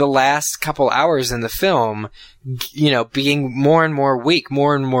the last couple hours in the film, you know, being more and more weak,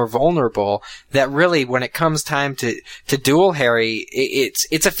 more and more vulnerable, that really, when it comes time to duel Harry,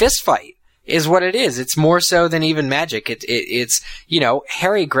 it's a fist fight, is what it is. It's more so than even magic. It's, you know,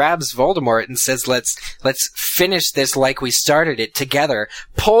 Harry grabs Voldemort and says, let's finish this like we started it together,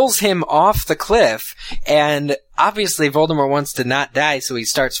 pulls him off the cliff, and obviously Voldemort wants to not die, so he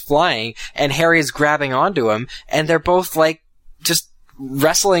starts flying, and Harry's grabbing onto him, and they're both like, just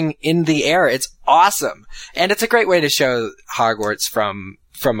wrestling in the air. It's awesome. And it's a great way to show Hogwarts from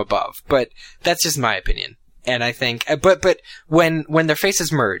above. But that's just my opinion. And I think, but when their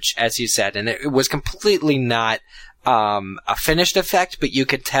faces merge, as you said, and it was completely not a finished effect, but you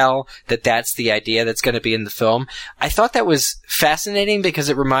could tell that that's the idea that's going to be in the film. I thought that was fascinating because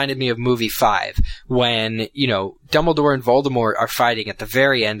it reminded me of movie 5, when, you know, Dumbledore and Voldemort are fighting at the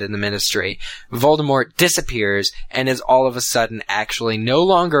very end in the Ministry. Voldemort disappears and is all of a sudden actually no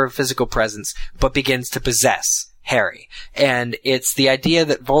longer a physical presence, but begins to possess Harry. And it's the idea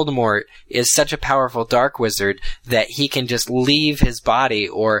that Voldemort is such a powerful dark wizard that he can just leave his body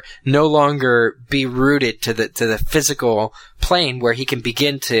or no longer be rooted to the physical plane where he can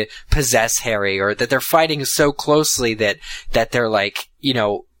begin to possess Harry, or that they're fighting so closely that they're like, you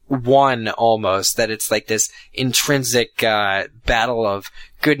know, one almost, that it's like this intrinsic battle of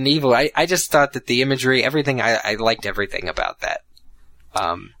good and evil. I just thought that the imagery, everything, I liked everything about that.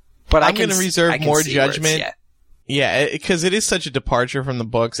 But I'm going to reserve more judgment. Yeah, because it is such a departure from the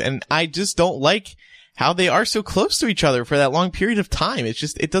books, and I just don't like how they are so close to each other for that long period of time. It's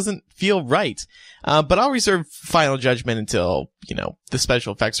just, it doesn't feel right. But I'll reserve final judgment until, you know, the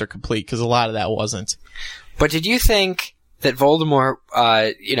special effects are complete, because a lot of that wasn't. But did you think that Voldemort,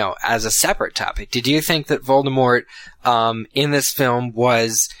 you know, as a separate topic, did you think that Voldemort, in this film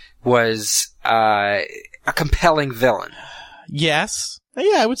was a compelling villain? Yes.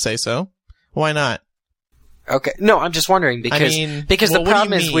 Yeah, I would say so. Why not? Okay. No, I'm just wondering because the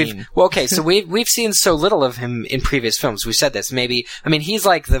problem is we've seen so little of him in previous films. We've said this. Maybe, I mean, he's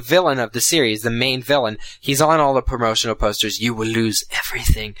like the villain of the series, the main villain. He's on all the promotional posters. You will lose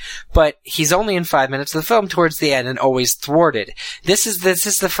everything. But he's only in 5 minutes of the film towards the end and always thwarted. This is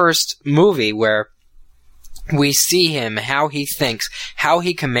the first movie where we see him, how he thinks, how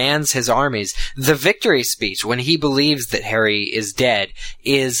he commands his armies. The victory speech, when he believes that Harry is dead,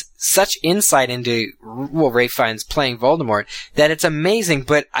 is such insight into, well, Ralph Fiennes playing Voldemort, that it's amazing.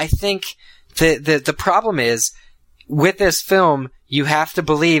 But I think the problem is, with this film, you have to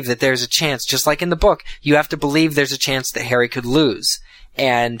believe that there's a chance, just like in the book, you have to believe there's a chance that Harry could lose.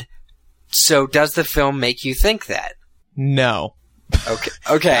 And so does the film make you think that? No.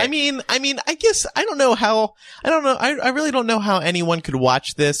 Okay. I mean, I guess I really don't know how anyone could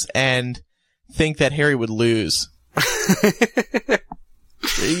watch this and think that Harry would lose.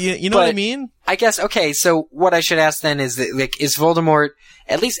 You know what I mean? I guess, okay, so what I should ask then is that, like, is Voldemort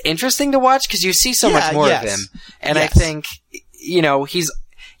at least interesting to watch? Because you see so much more of him. And I think, you know,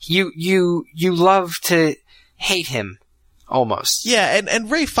 you love to hate him, almost. Yeah,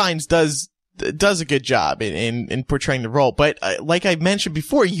 and Ralph Fiennes does a good job in portraying the role. But like I mentioned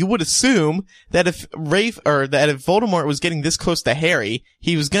before, you would assume that if Voldemort was getting this close to Harry,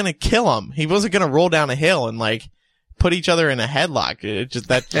 he was gonna kill him. He wasn't gonna roll down a hill and, like, put each other in a headlock.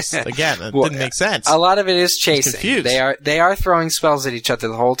 Again, it didn't make sense. A lot of it is chasing. Confused. They are throwing spells at each other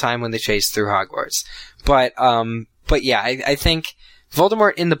the whole time when they chase through Hogwarts. But yeah, I think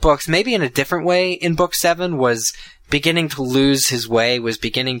Voldemort in the books, maybe in a different way in Book 7, was beginning to lose his way, was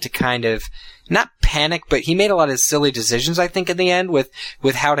beginning to kind of, not panic, but he made a lot of silly decisions, I think, in the end with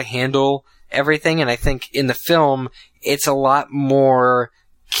how to handle everything. And I think in the film, it's a lot more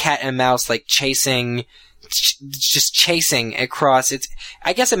cat and mouse, like chasing across.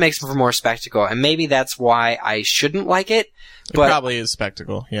 I guess it makes for more spectacle, and maybe that's why I shouldn't like it. But, it probably is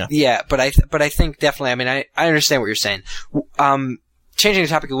spectacle, yeah. Yeah, but I think definitely, I mean, I understand what you're saying. Changing the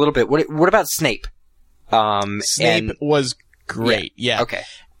topic a little bit, what about Snape? Snape was great, yeah. Okay.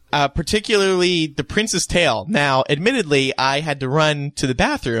 Particularly the Prince's Tale. Now, admittedly, I had to run to the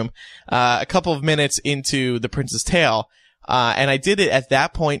bathroom, a couple of minutes into the Prince's Tale, and I did it at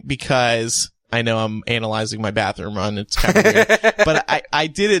that point because I know I'm analyzing my bathroom run. It's kind of weird. But I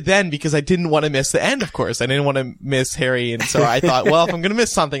did it then because I didn't want to miss the end, of course. I didn't want to miss Harry. And so I thought, well, if I'm going to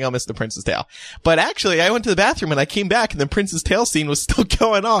miss something, I'll miss the Prince's Tale. But actually, I went to the bathroom and I came back and the Prince's Tale scene was still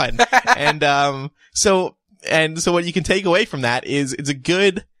going on. And so what you can take away from that is it's a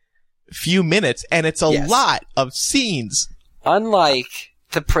good few minutes and it's a lot of scenes. Unlike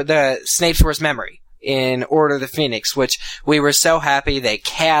the Snape's Worst Memory in Order of the Phoenix, which we were so happy they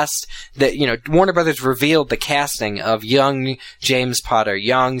cast that, you know, Warner Brothers revealed the casting of young James Potter,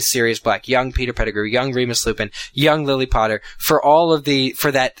 young Sirius Black, young Peter Pettigrew, young Remus Lupin, young Lily Potter, for all of the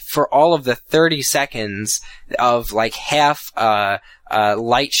 30 seconds of, like, half,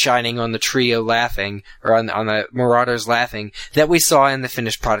 light shining on the trio laughing, or on the Marauders laughing, that we saw in the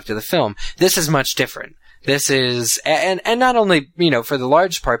finished product of the film. This is much different. This is, and not only, you know, for the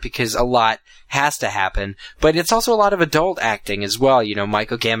large part because a lot has to happen, but it's also a lot of adult acting as well. You know,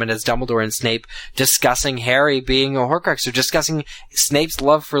 Michael Gambon as Dumbledore and Snape discussing Harry being a Horcrux, or discussing Snape's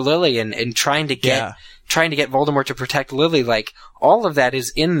love for Lily and trying to get Voldemort to protect Lily. Like, all of that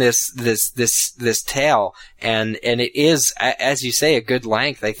is in this tale, and it is, as you say, a good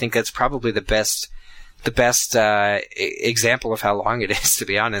length. I think that's probably the best example of how long it is, to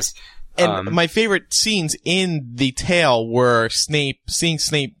be honest. And my favorite scenes in the tale were seeing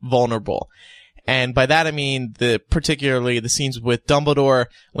Snape vulnerable. And by that I mean particularly the scenes with Dumbledore,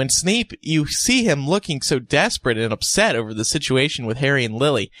 when Snape, you see him looking so desperate and upset over the situation with Harry and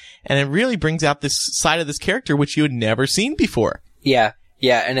Lily. And it really brings out this side of this character which you had never seen before. Yeah,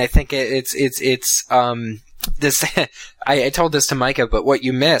 and I think it's this, I told this to Micah, but what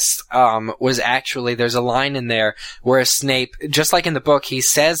you missed, was actually, there's a line in there where Snape, just like in the book, he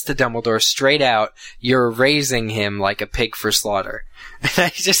says to Dumbledore straight out, "You're raising him like a pig for slaughter." And I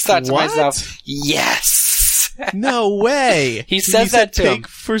just thought to myself, yes! No way! He says that to him. Pig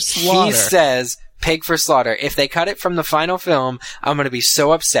for slaughter. He says, "Pig for slaughter." If they cut it from the final film, I'm gonna be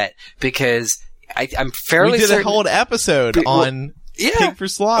so upset, because I'm fairly certain... We did a whole episode on... Pig for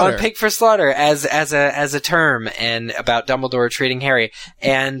slaughter. On Pig for slaughter as a term, and about Dumbledore treating Harry.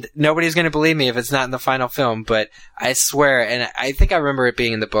 And nobody's going to believe me if it's not in the final film, but I swear, and I think I remember it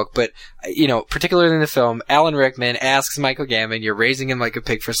being in the book, but, you know, particularly in the film, Alan Rickman asks Michael Gambon, "You're raising him like a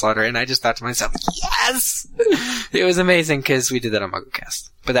pig for slaughter," and I just thought to myself, yes! It was amazing, because we did that on MuggleCast.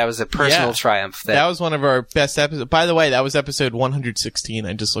 But that was a personal triumph. That was one of our best episodes. By the way, that was episode 116.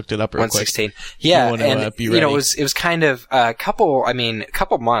 I just looked it up real quick. 116. Yeah, and you know, it was kind of a couple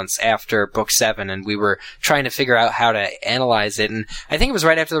months after Book 7, and we were trying to figure out how to analyze it. And I think it was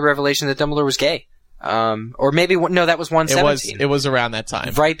right after the revelation that Dumbledore was gay. Or maybe, no, that was 117. It was around that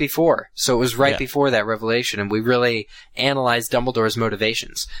time. Right before. So it was right before that revelation, and we really analyzed Dumbledore's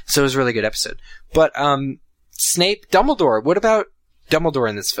motivations. So it was a really good episode. But, Snape, Dumbledore, what about Dumbledore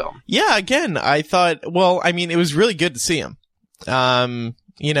in this film? Yeah, again, I thought, well, I mean, it was really good to see him.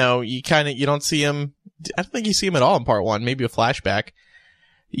 You know, you don't see him, I don't think you see him at all in part 1, maybe a flashback.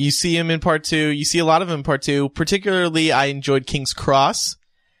 You see him in part 2. You see a lot of him in part 2. Particularly, I enjoyed King's Cross.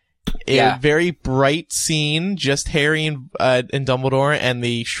 A very bright scene, just Harry and Dumbledore and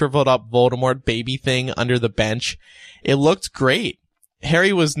the shriveled up Voldemort baby thing under the bench. It looked great.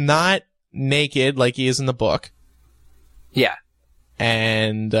 Harry was not naked like he is in the book. Yeah.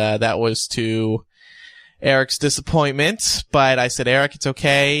 And that was to Eric's disappointment. But I said, Eric, it's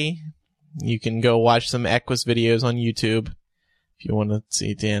okay. You can go watch some Equus videos on YouTube if you want to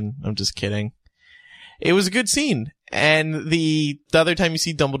see Dan. I'm just kidding. It was a good scene. And the other time you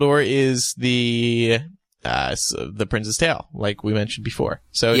see Dumbledore is the Prince's Tale, like we mentioned before.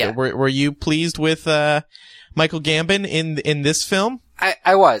 So were you pleased with Michael Gambon in this film?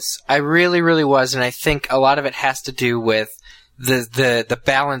 I was. I really, really was, and I think a lot of it has to do with the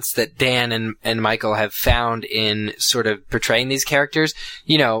balance that Dan and Michael have found in sort of portraying these characters.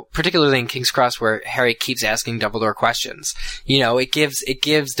 You know, particularly in King's Cross, where Harry keeps asking Dumbledore questions. You know, it gives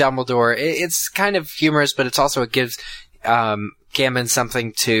Dumbledore. It's kind of humorous, but it gives Gambon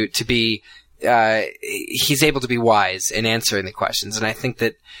something to be. He's able to be wise in answering the questions, and I think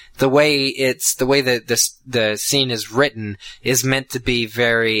that the way that the scene is written is meant to be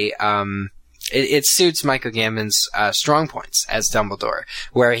very. It suits Michael Gambon's strong points as Dumbledore,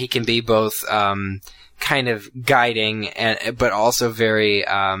 where he can be both kind of guiding but also very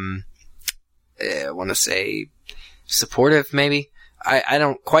I want to say supportive, maybe. I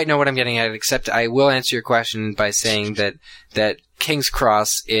don't quite know what I'm getting at, except I will answer your question by saying that King's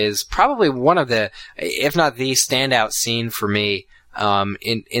Cross is probably one of the, if not the standout scene for me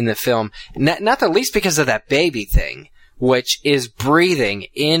in the film. Not the least because of that baby thing, which is breathing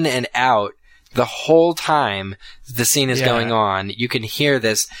in and out the whole time the scene is going on. You can hear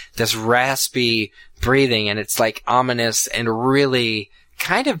this raspy breathing, and it's like ominous and really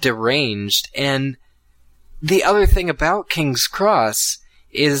kind of deranged. And the other thing about King's Cross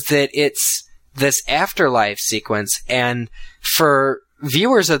is that it's this afterlife sequence, and for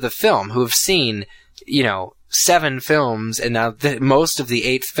viewers of the film who have seen, 7 films, and now most of the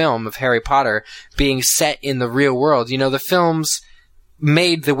 8th film of Harry Potter being set in the real world, the films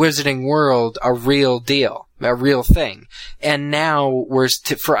made the wizarding world a real deal, a real thing. And now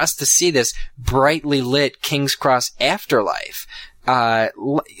for us to see this brightly lit King's Cross afterlife,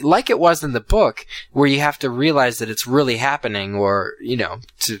 like it was in the book, where you have to realize that it's really happening, or,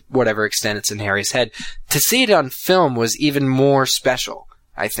 to whatever extent it's in Harry's head. To see it on film was even more special,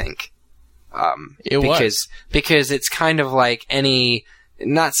 I think. Because it's kind of like any,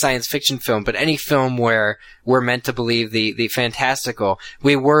 not science fiction film, but any film where we're meant to believe the fantastical.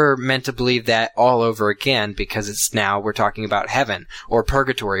 We were meant to believe that all over again, because we're talking about heaven or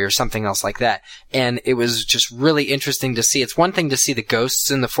purgatory or something else like that. And it was just really interesting to see. It's one thing to see the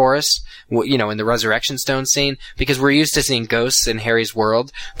ghosts in the forest, in the Resurrection Stone scene, because we're used to seeing ghosts in Harry's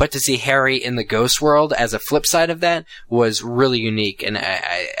world, but to see Harry in the ghost world as a flip side of that was really unique. And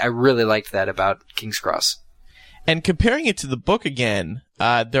I really liked that about King's Cross. And comparing it to the book again,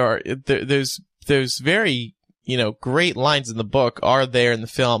 there's very, great lines in the book are there in the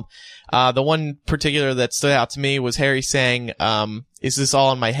film. The one particular that stood out to me was Harry saying, is this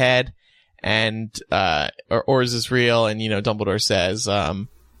all in my head? And, or is this real? And, Dumbledore says, of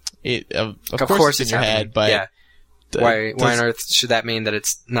course it's in your head, but yeah. Why on earth should that mean that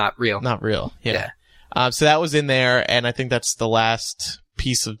it's not real? Not real. Yeah. So that was in there, and I think that's the last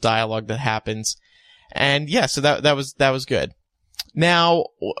piece of dialogue that happens. And yeah, so that was good. Now,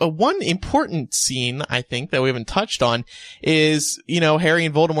 one important scene, I think, that we haven't touched on is, Harry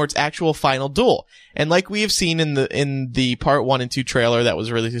and Voldemort's actual final duel. And like we have seen in the part 1 and 2 trailer that was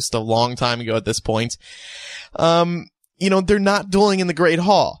released a long time ago at this point, they're not dueling in the Great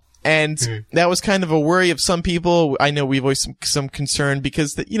Hall. And that was kind of a worry of some people. I know we've voiced some concern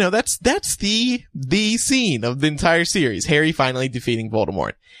because, that's the scene of the entire series. Harry finally defeating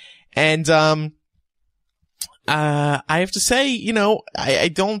Voldemort. And, I have to say, I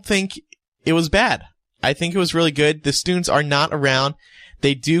don't think it was bad. I think it was really good. The students are not around.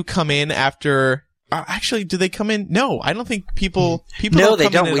 They do come in after. Actually, do they come in? No, I don't think people. No, they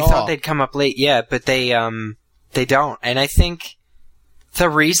don't. Come in we thought they'd come up late. Yeah, but they don't. And I think the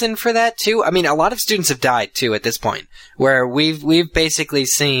reason for that too. I mean, a lot of students have died too at this point, where we've basically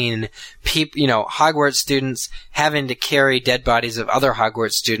seen Hogwarts students having to carry dead bodies of other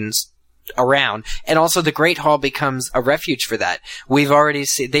Hogwarts students around, and also the Great Hall becomes a refuge for that. We've already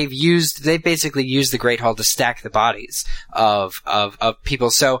seen they basically used the Great Hall to stack the bodies of people.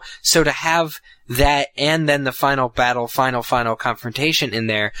 So to have that and then the final battle, final confrontation in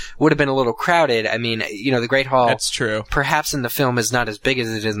there would have been a little crowded. I mean, the Great Hall. That's true. Perhaps in the film is not as big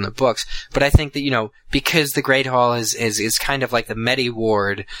as it is in the books, but I think that, because the Great Hall is kind of like the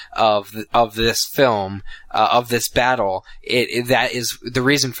medi-ward of this film, of this battle, that is the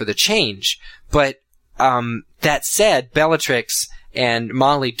reason for the change. But, that said, Bellatrix and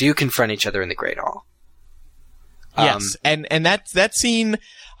Molly do confront each other in the Great Hall. Yes, and that scene,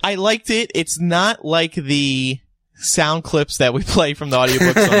 I liked it. It's not like the sound clips that we play from the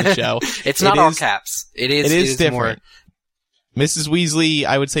audiobooks on the show. It's not all caps. It is different. More, Mrs. Weasley,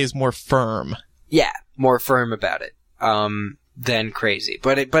 I would say, is more firm. Yeah, more firm about it than crazy.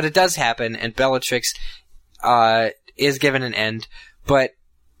 But it does happen, and Bellatrix is given an end. But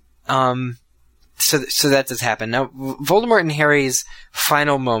so that does happen. Now, Voldemort and Harry's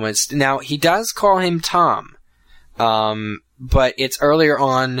final moments. Now, he does call him Tom. But it's earlier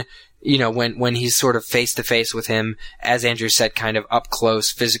on, when he's sort of face to face with him, as Andrew said, kind of up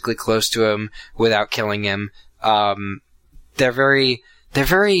close, physically close to him without killing him. They're very,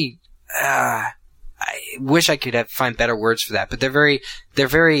 I wish I could find better words for that, but they're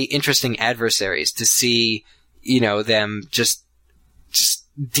very interesting adversaries to see, them just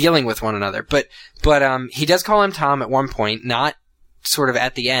dealing with one another. But he does call him Tom at one point, not sort of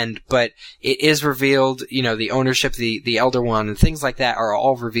at the end, but it is revealed, the ownership, the Elder Wand, and things like that are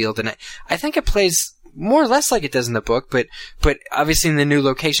all revealed, and I think it plays more or less like it does in the book, but obviously in the new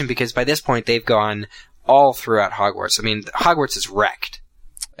location, because by this point they've gone all throughout Hogwarts. I mean, Hogwarts is wrecked.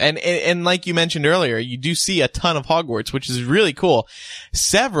 And like you mentioned earlier, you do see a ton of Hogwarts, which is really cool.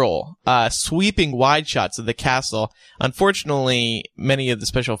 Several sweeping wide shots of the castle. Unfortunately, many of the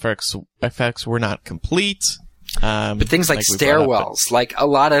special effects were not complete. But things like stairwells, like a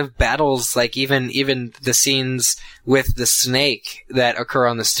lot of battles, like even the scenes with the snake that occur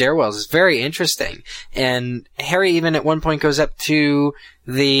on the stairwells is very interesting. And Harry even at one point goes up to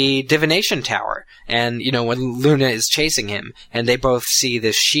the divination tower, and when Luna is chasing him, and they both see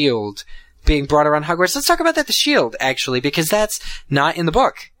this shield being brought around Hogwarts. Let's talk about the shield, actually, because that's not in the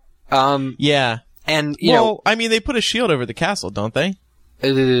book. Yeah. And I mean, they put a shield over the castle, don't they?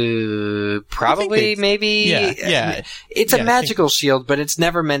 Probably, maybe. Yeah. It's a magical shield, but it's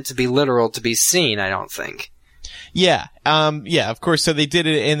never meant to be literal to be seen, I don't think. Yeah. Of course. So they did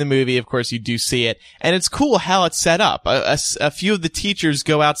it in the movie. Of course, you do see it. And it's cool how it's set up. A few of the teachers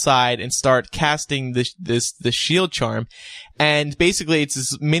go outside and start casting the shield charm. And basically, it's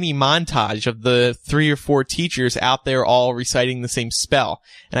this mini montage of the 3 or 4 teachers out there all reciting the same spell.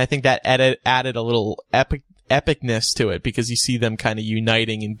 And I think that added a little epicness to it, because you see them kind of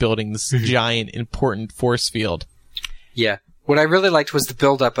uniting and building this giant, important force field. Yeah. What I really liked was the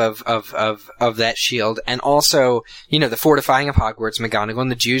build-up of that shield, and also, the fortifying of Hogwarts, McGonagall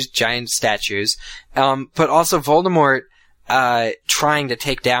and the giant statues, but also Voldemort trying to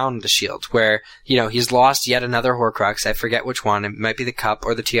take down the shield, where, he's lost yet another Horcrux. I forget which one. It might be the cup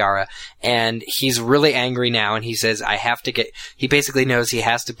or the tiara. And he's really angry now, and he says, he basically knows he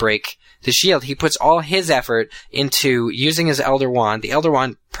has to break the shield. He puts all his effort into using his Elder Wand. The Elder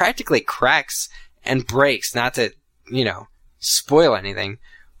Wand practically cracks and breaks, not to, spoil anything,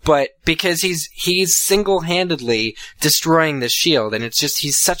 but because he's single-handedly destroying the shield, and it's just,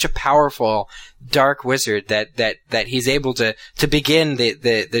 he's such a powerful dark wizard that he's able to begin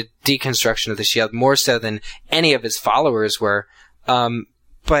the deconstruction of the shield more so than any of his followers were.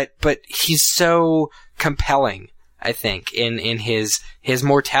 But he's so compelling, I think, in his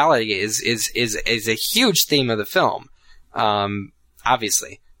mortality is a huge theme of the film,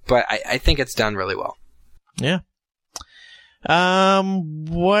 obviously, but I think it's done really well. Yeah.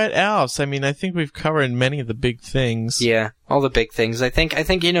 What else? I mean, I think we've covered many of the big things. Yeah, all the big things. I think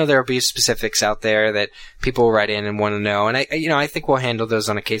there'll be specifics out there that people will write in and want to know, and I think we'll handle those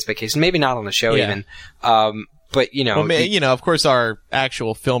on a case by case, maybe not on the show even. But of course, our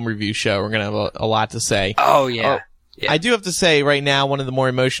actual film review show, we're gonna have a lot to say. Oh yeah. I do have to say right now, one of the more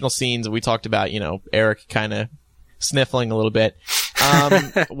emotional scenes that we talked about, Eric kind of sniffling a little bit,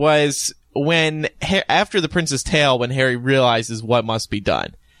 was when after the Prince's Tale, when Harry realizes what must be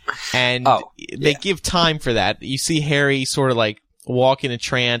done, and they give time for that. You see Harry sort of like walk in a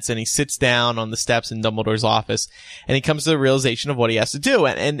trance, and he sits down on the steps in Dumbledore's office, and he comes to the realization of what he has to do,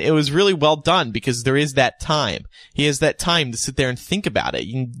 and it was really well done, because there is that time. He has that time to sit there and think about it.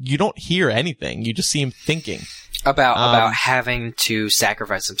 You don't hear anything; you just see him thinking about having to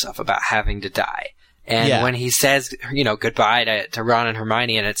sacrifice himself, about having to die. And when he says, goodbye to Ron and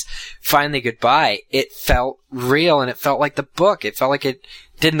Hermione, and it's finally goodbye, it felt real, and it felt like the book. It felt like it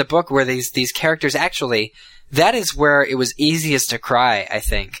did in the book, where these characters actually, that is where it was easiest to cry, I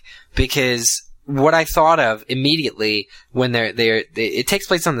think, because what I thought of immediately when it takes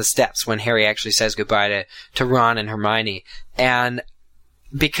place on the steps when Harry actually says goodbye to Ron and Hermione. And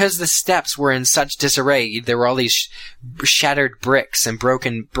because the steps were in such disarray, there were all these shattered bricks and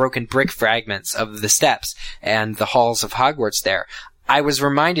broken brick fragments of the steps and the halls of Hogwarts there. I was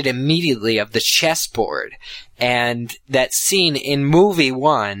reminded immediately of the chessboard and that scene in movie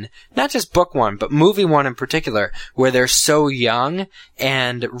 1, not just book 1, but movie 1 in particular, where they're so young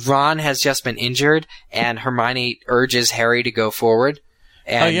and Ron has just been injured and Hermione urges Harry to go forward.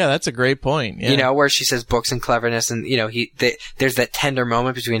 And, that's a great point. Yeah. You know, where she says books and cleverness and, you know, there's that tender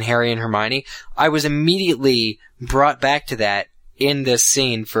moment between Harry and Hermione. I was immediately brought back to that in this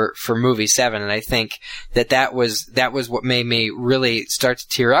scene for movie 7, and I think that was what made me really start to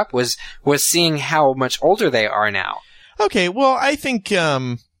tear up was seeing how much older they are now. Okay, well, I think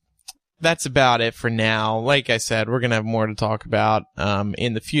that's about it for now. Like I said, we're gonna have more to talk about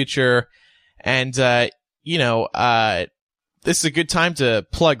in the future, and this is a good time to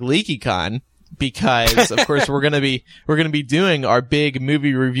plug LeakyCon because, of course, we're gonna be doing our big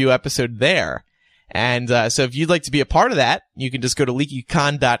movie review episode there. And so if you'd like to be a part of that, you can just go to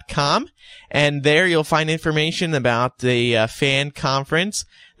leakycon.com, and there you'll find information about the fan conference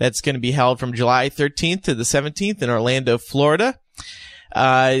that's going to be held from July 13th to the 17th in Orlando, Florida.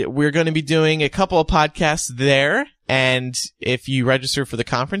 We're going to be doing a couple of podcasts there, and if you register for the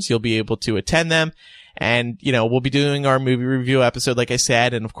conference, you'll be able to attend them. And, we'll be doing our movie review episode, like I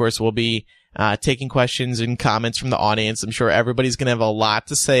said, and of course we'll be taking questions and comments from the audience. I'm sure everybody's going to have a lot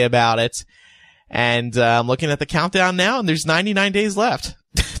to say about it. And I'm looking at the countdown now, and there's 99 days left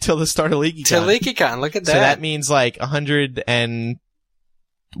till the start of LeakyCon. Till LeakyCon, look at that. So that means like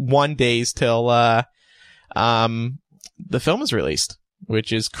 101 days till the film is released,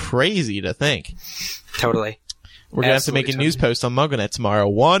 which is crazy to think. Totally. We're going to have to make a news post on MuggleNet tomorrow.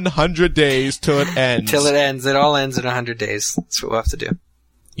 100 days till it ends. Till it ends. It all ends in 100 days. That's what we'll have to do.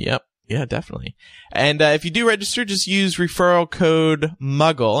 Yep. Yeah, definitely. And if you do register, just use referral code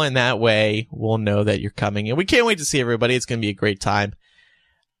MUGGLE, and that way we'll know that you're coming. And we can't wait to see everybody. It's going to be a great time.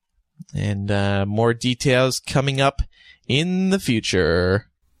 And more details coming up in the future.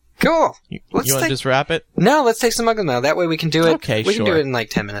 Cool. You want to just wrap it? No, let's take some Muggle mail. That way we can do it. Okay, we sure. can do it in like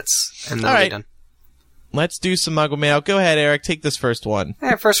 10 minutes, and then all we'll right. be done. Let's do some Muggle mail. Go ahead, Eric. Take this first one. All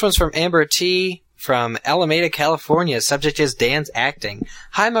right, first one's from Amber T. from Alameda, California. Subject is Dan's acting.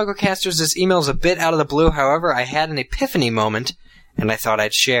 Hi, MuggleCasters. This email's a bit out of the blue. However, I had an epiphany moment, and I thought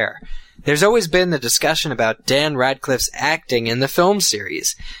I'd share. There's always been the discussion about Dan Radcliffe's acting in the film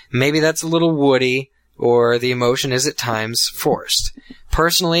series. Maybe that's a little woody, or the emotion is at times forced.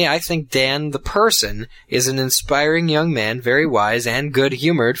 Personally, I think Dan the person is an inspiring young man, very wise and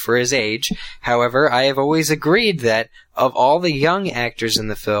good-humored for his age. However, I have always agreed that, of all the young actors in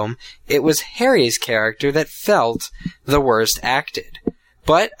the film, it was Harry's character that felt the worst acted.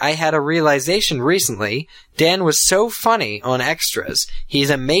 But I had a realization recently. Dan was so funny on extras, he's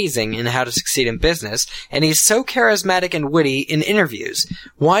amazing in How to Succeed in Business, and he's so charismatic and witty in interviews.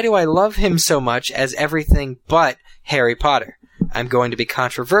 Why do I love him so much as everything but Harry Potter? I'm going to be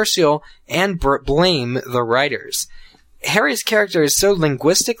controversial and blame the writers. Harry's character is so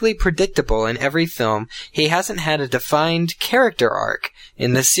linguistically predictable in every film, he hasn't had a defined character arc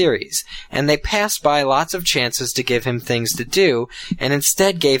in the series, and they passed by lots of chances to give him things to do, and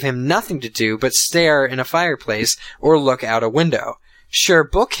instead gave him nothing to do but stare in a fireplace or look out a window. Sure,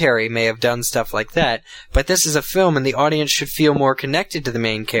 Book Harry may have done stuff like that, but this is a film and the audience should feel more connected to the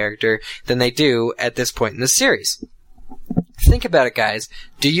main character than they do at this point in the series. Think about it, guys.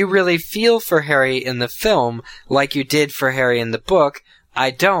 Do you really feel for Harry in the film like you did for Harry in the book? I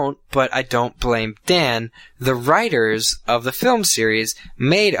don't, but I don't blame Dan. The writers of the film series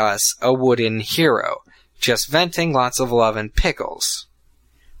made us a wooden hero. Just venting, lots of love and pickles.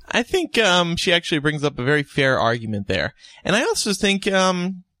 I think she actually brings up a very fair argument there. And I also think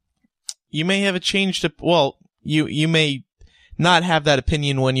you may have a change to... Well, you may not have that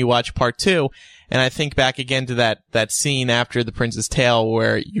opinion when you watch part 2. And I think back again to that scene after The Prince's Tale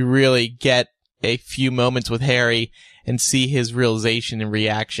where you really get a few moments with Harry and see his realization and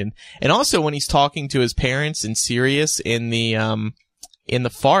reaction. And also when he's talking to his parents in Sirius in the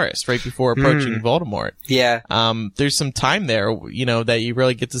forest right before approaching Voldemort. Yeah. There's some time there, that you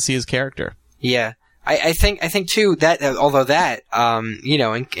really get to see his character. Yeah. I think too that, although that,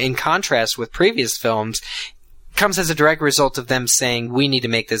 in contrast with previous films, comes as a direct result of them saying, we need to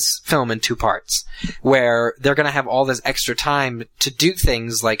make this film in 2 parts, where they're going to have all this extra time to do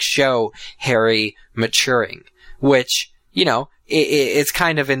things like show Harry maturing, which, it's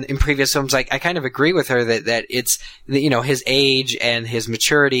kind of in previous films, like, I kind of agree with her that it's, you know, his age and his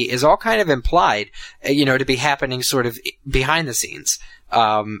maturity is all kind of implied, you know, to be happening sort of behind the scenes.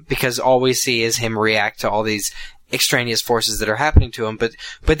 Because all we see is him react to all these extraneous forces that are happening to him. But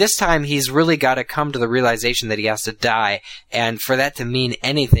this time he's really got to come to the realization that he has to die. And for that to mean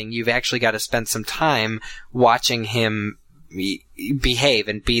anything, you've actually got to spend some time watching him behave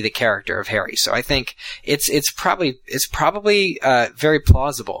and be the character of Harry. So I think it's probably very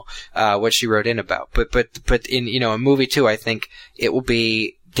plausible what she wrote in about. But in, you know, a movie too, I think it will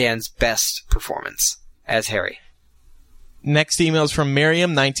be Dan's best performance as Harry. Next email is from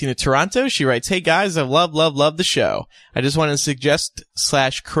Miriam, 19 of Toronto. She writes, "Hey guys, I love the show. I just want to suggest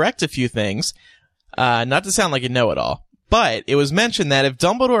 / correct a few things. Not to sound like a know-it-all. But it was mentioned that if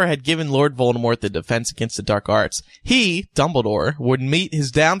Dumbledore had given Lord Voldemort the Defense Against the Dark Arts, he, Dumbledore, would meet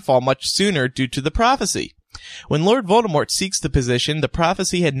his downfall much sooner due to the prophecy. When Lord Voldemort seeks the position, the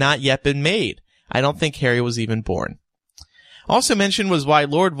prophecy had not yet been made. I don't think Harry was even born. Also mentioned was why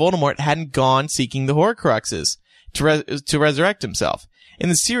Lord Voldemort hadn't gone seeking the Horcruxes to resurrect himself. In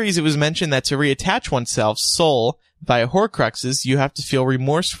the series, it was mentioned that to reattach oneself's soul via Horcruxes, you have to feel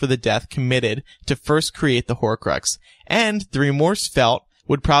remorse for the death committed to first create the Horcrux, and the remorse felt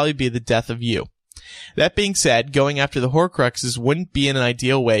would probably be the death of you. That being said, going after the Horcruxes wouldn't be an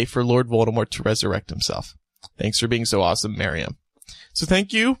ideal way for Lord Voldemort to resurrect himself. Thanks for being so awesome, Miriam." So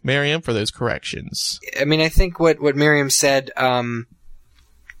thank you, Miriam, for those corrections. I mean, I think what Miriam said,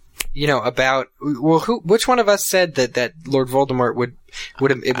 you know, about, well, which one of us said that Lord Voldemort would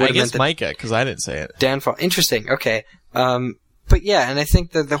have, it would have meant that Micah, because I didn't say it. Downfall. Interesting. Okay. But yeah, and I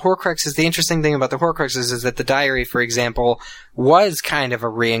think that the Horcruxes, the interesting thing about the Horcruxes is that the diary, for example, was kind of a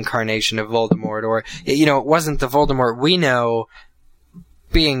reincarnation of Voldemort, or, you know, it wasn't the Voldemort we know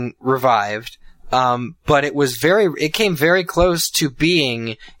being revived, but it came very close to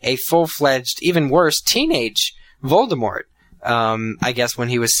being a full-fledged, even worse, teenage Voldemort. I guess when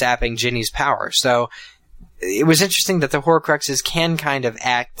he was sapping Ginny's power. So it was interesting that the Horcruxes can kind of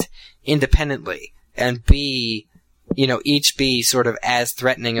act independently and be, you know, each be sort of as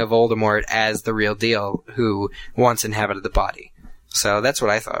threatening of Voldemort as the real deal who once inhabited the body. So that's what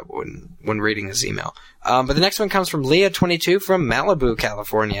I thought when reading this email. But the next one comes from Leah, 22, from Malibu,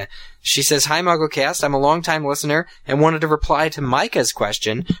 California. She says, "Hi, MuggleCast. I'm a long-time listener and wanted to reply to Micah's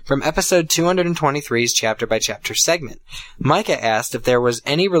question from episode 223's chapter-by-chapter segment. Micah asked if there was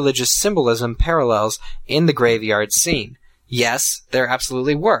any religious symbolism parallels in the graveyard scene. Yes, there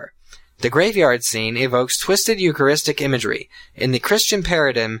absolutely were. The graveyard scene evokes twisted Eucharistic imagery. In the Christian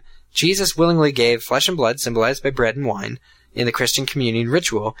paradigm, Jesus willingly gave flesh and blood, symbolized by bread and wine, in the Christian communion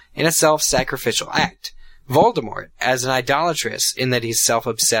ritual, in a self-sacrificial act. Voldemort, as an idolatrous in that he's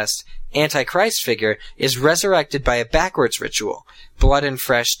self-obsessed Antichrist figure, is resurrected by a backwards ritual, blood and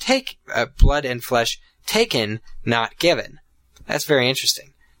flesh taken, not given." That's very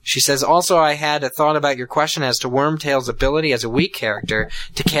interesting. She says, "Also, I had a thought about your question as to Wormtail's ability as a weak character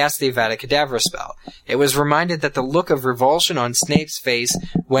to cast the Avada Kedavra spell. It was reminded that the look of revulsion on Snape's face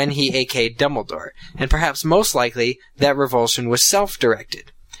when he AK'd Dumbledore, and perhaps most likely that revulsion was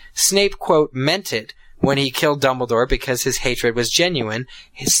self-directed. Snape, quote, meant it when he killed Dumbledore because his hatred was genuine.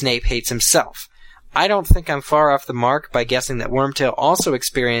 Snape hates himself. I don't think I'm far off the mark by guessing that Wormtail also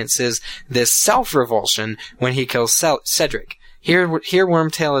experiences this self-revulsion when he kills Cedric. Here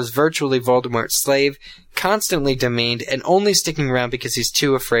Wormtail is virtually Voldemort's slave, constantly demeaned, and only sticking around because he's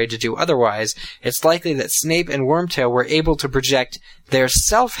too afraid to do otherwise. It's likely that Snape and Wormtail were able to project their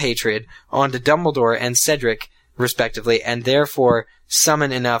self-hatred onto Dumbledore and Cedric, respectively, and therefore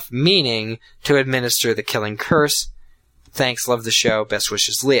summon enough meaning to administer the killing curse. Thanks, love the show. Best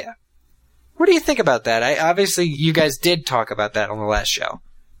wishes, Leah." What do you think about that? Obviously, you guys did talk about that on the last show.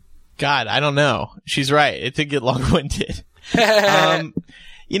 God, I don't know. She's right. It did get long-winded.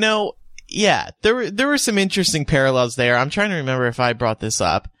 You know, yeah, there were some interesting parallels there. I'm trying to remember if I brought this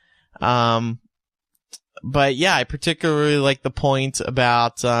up. But yeah, I particularly like the point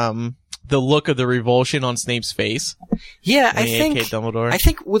about, the look of the revulsion on Snape's face. Yeah, I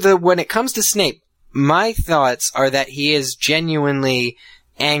think when it comes to Snape, my thoughts are that he is genuinely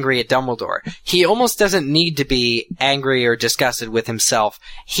angry at Dumbledore. He almost doesn't need to be angry or disgusted with himself.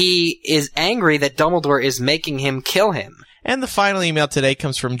 He is angry that Dumbledore is making him kill him. And the final email today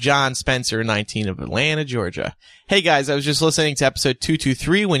comes from John Spencer, 19 of Atlanta, Georgia. "Hey guys, I was just listening to episode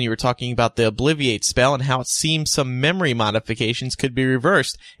 223 when you were talking about the Obliviate spell and how it seems some memory modifications could be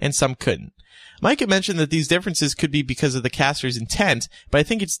reversed and some couldn't. Micah mentioned that these differences could be because of the caster's intent, but I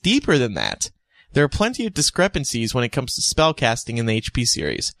think it's deeper than that. There are plenty of discrepancies when it comes to spellcasting in the HP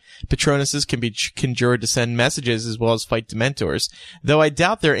series. Patronuses can be conjured to send messages as well as fight Dementors, though I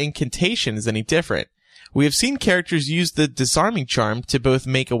doubt their incantation is any different. We have seen characters use the disarming charm to both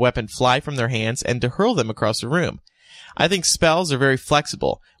make a weapon fly from their hands and to hurl them across a room. I think spells are very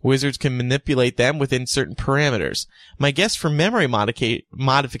flexible. Wizards can manipulate them within certain parameters. My guess for memory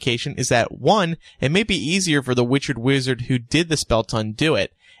modification is that 1, it may be easier for the witchered wizard who did the spell to undo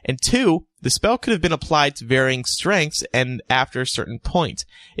it, and 2, the spell could have been applied to varying strengths, and after a certain point,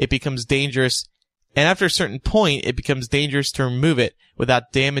 it becomes dangerous to remove it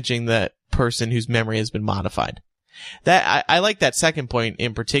without damaging the person whose memory has been modified. That I like that second point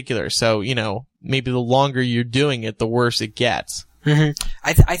in particular. So, maybe the longer you're doing it, the worse it gets. Mm-hmm.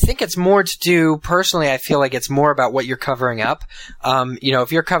 I think it's more to do, personally, I feel like it's more about what you're covering up.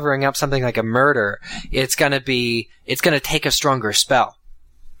 If you're covering up something like a murder, it's gonna take a stronger spell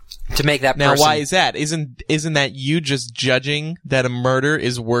to make that person. Now, why is that? Isn't that you just judging that a murder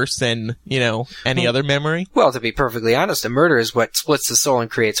is worse than, any other memory? Well, to be perfectly honest, a murder is what splits the soul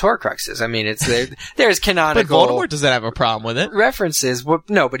and creates Horcruxes. I mean, there's canonical. But Voldemort doesn't have a problem with it. References. Well,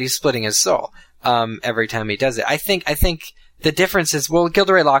 no, but he's splitting his soul every time he does it. I think the difference is,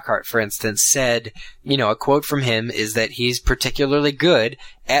 Gilderoy Lockhart, for instance, said, a quote from him is that he's particularly good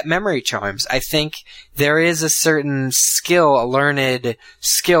at memory charms. I think there is a certain skill, a learned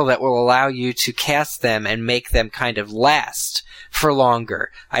skill that will allow you to cast them and make them kind of last for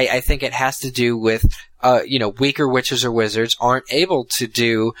longer. I think it has to do with, weaker witches or wizards aren't able to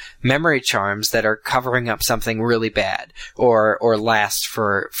do memory charms that are covering up something really bad or last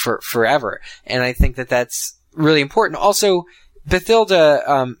for forever. And I think that's really important. Also, Bathilda,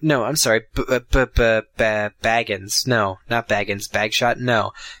 Baggins. No, not Baggins. Bagshot.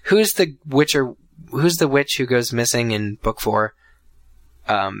 No. Who's the witch who goes missing in book 4?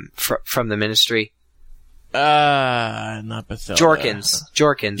 From the Ministry? Not Bathilda.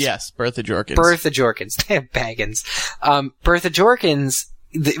 Jorkins. Yes, Bertha Jorkins. Damn, Baggins. Bertha Jorkins,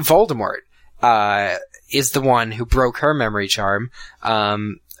 Voldemort, is the one who broke her memory charm.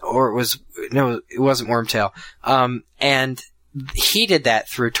 It wasn't Wormtail. And he did that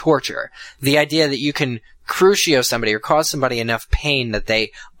through torture. The idea that you can crucio somebody or cause somebody enough pain that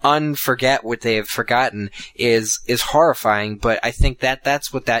they unforget what they have forgotten is horrifying, but I think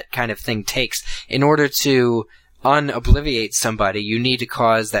that's what that kind of thing takes. In order to unobliviate somebody, you need to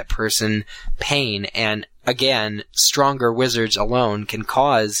cause that person pain, and again, stronger wizards alone can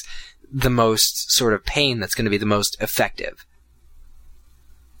cause the most sort of pain that's going to be the most effective.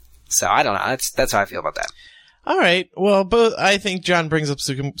 So I don't know. That's how I feel about that. All right. Well, I think John brings up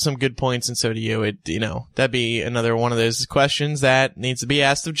some good points, and so do you. That'd be another one of those questions that needs to be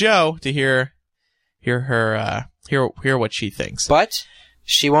asked of Jo to hear what she thinks. But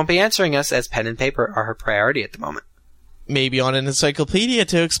she won't be answering us, as pen and paper are her priority at the moment. Maybe on an encyclopedia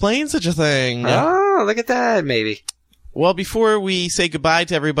to explain such a thing. Oh, look at that. Maybe. Well, before we say goodbye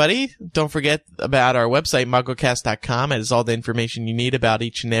to everybody, don't forget about our website, MuggleCast.com. It has all the information you need about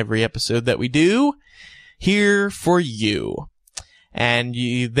each and every episode that we do here for you. And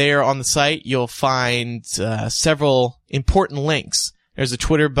there on the site, you'll find several important links. There's a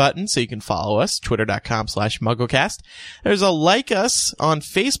Twitter button, so you can follow us, twitter.com/MuggleCast. There's a like us on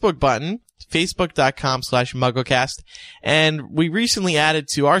Facebook button, facebook.com/MuggleCast. And we recently added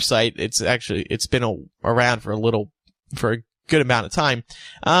to our site, it's been around for a good amount of time,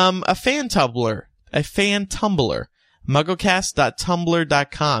 a fan Tumblr,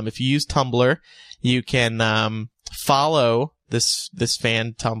 MuggleCast.tumblr.com. If you use Tumblr, you can follow this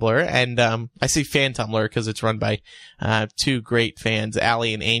fan Tumblr, and I say fan Tumblr because it's run by two great fans,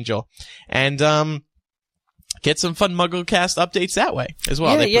 Allie and Angel, and get some fun MuggleCast updates that way as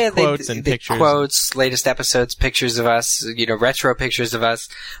well. They put quotes and pictures. Quotes, latest episodes, pictures of us, retro pictures of us,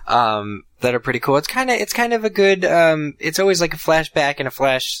 that are pretty cool. It's kind of a good, it's always like a flashback and a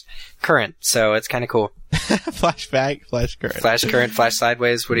flash current, so it's kind of cool. Flashback, flash current. Flash current, flash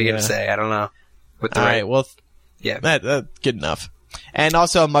sideways, what are you going to say? I don't know. Alright, well, yeah. That's good enough. And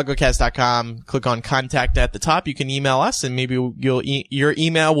also on MuggleCast.com, click on Contact at the top. You can email us, and maybe your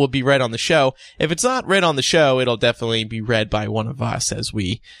email will be read on the show. If it's not read on the show, it'll definitely be read by one of us as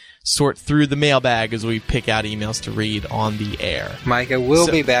we sort through the mailbag as we pick out emails to read on the air. Micah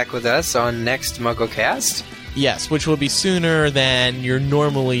will be back with us on next MuggleCast. Yes, which will be sooner than your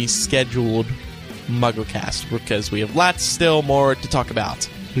normally scheduled MuggleCast, because we have lots still more to talk about.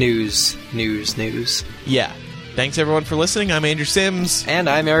 News. Yeah. Thanks, everyone, for listening. I'm Andrew Sims. And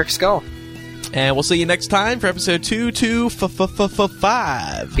I'm Eric Skull. And we'll see you next time for episode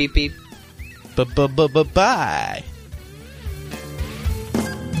 225. Beep, beep. Bye.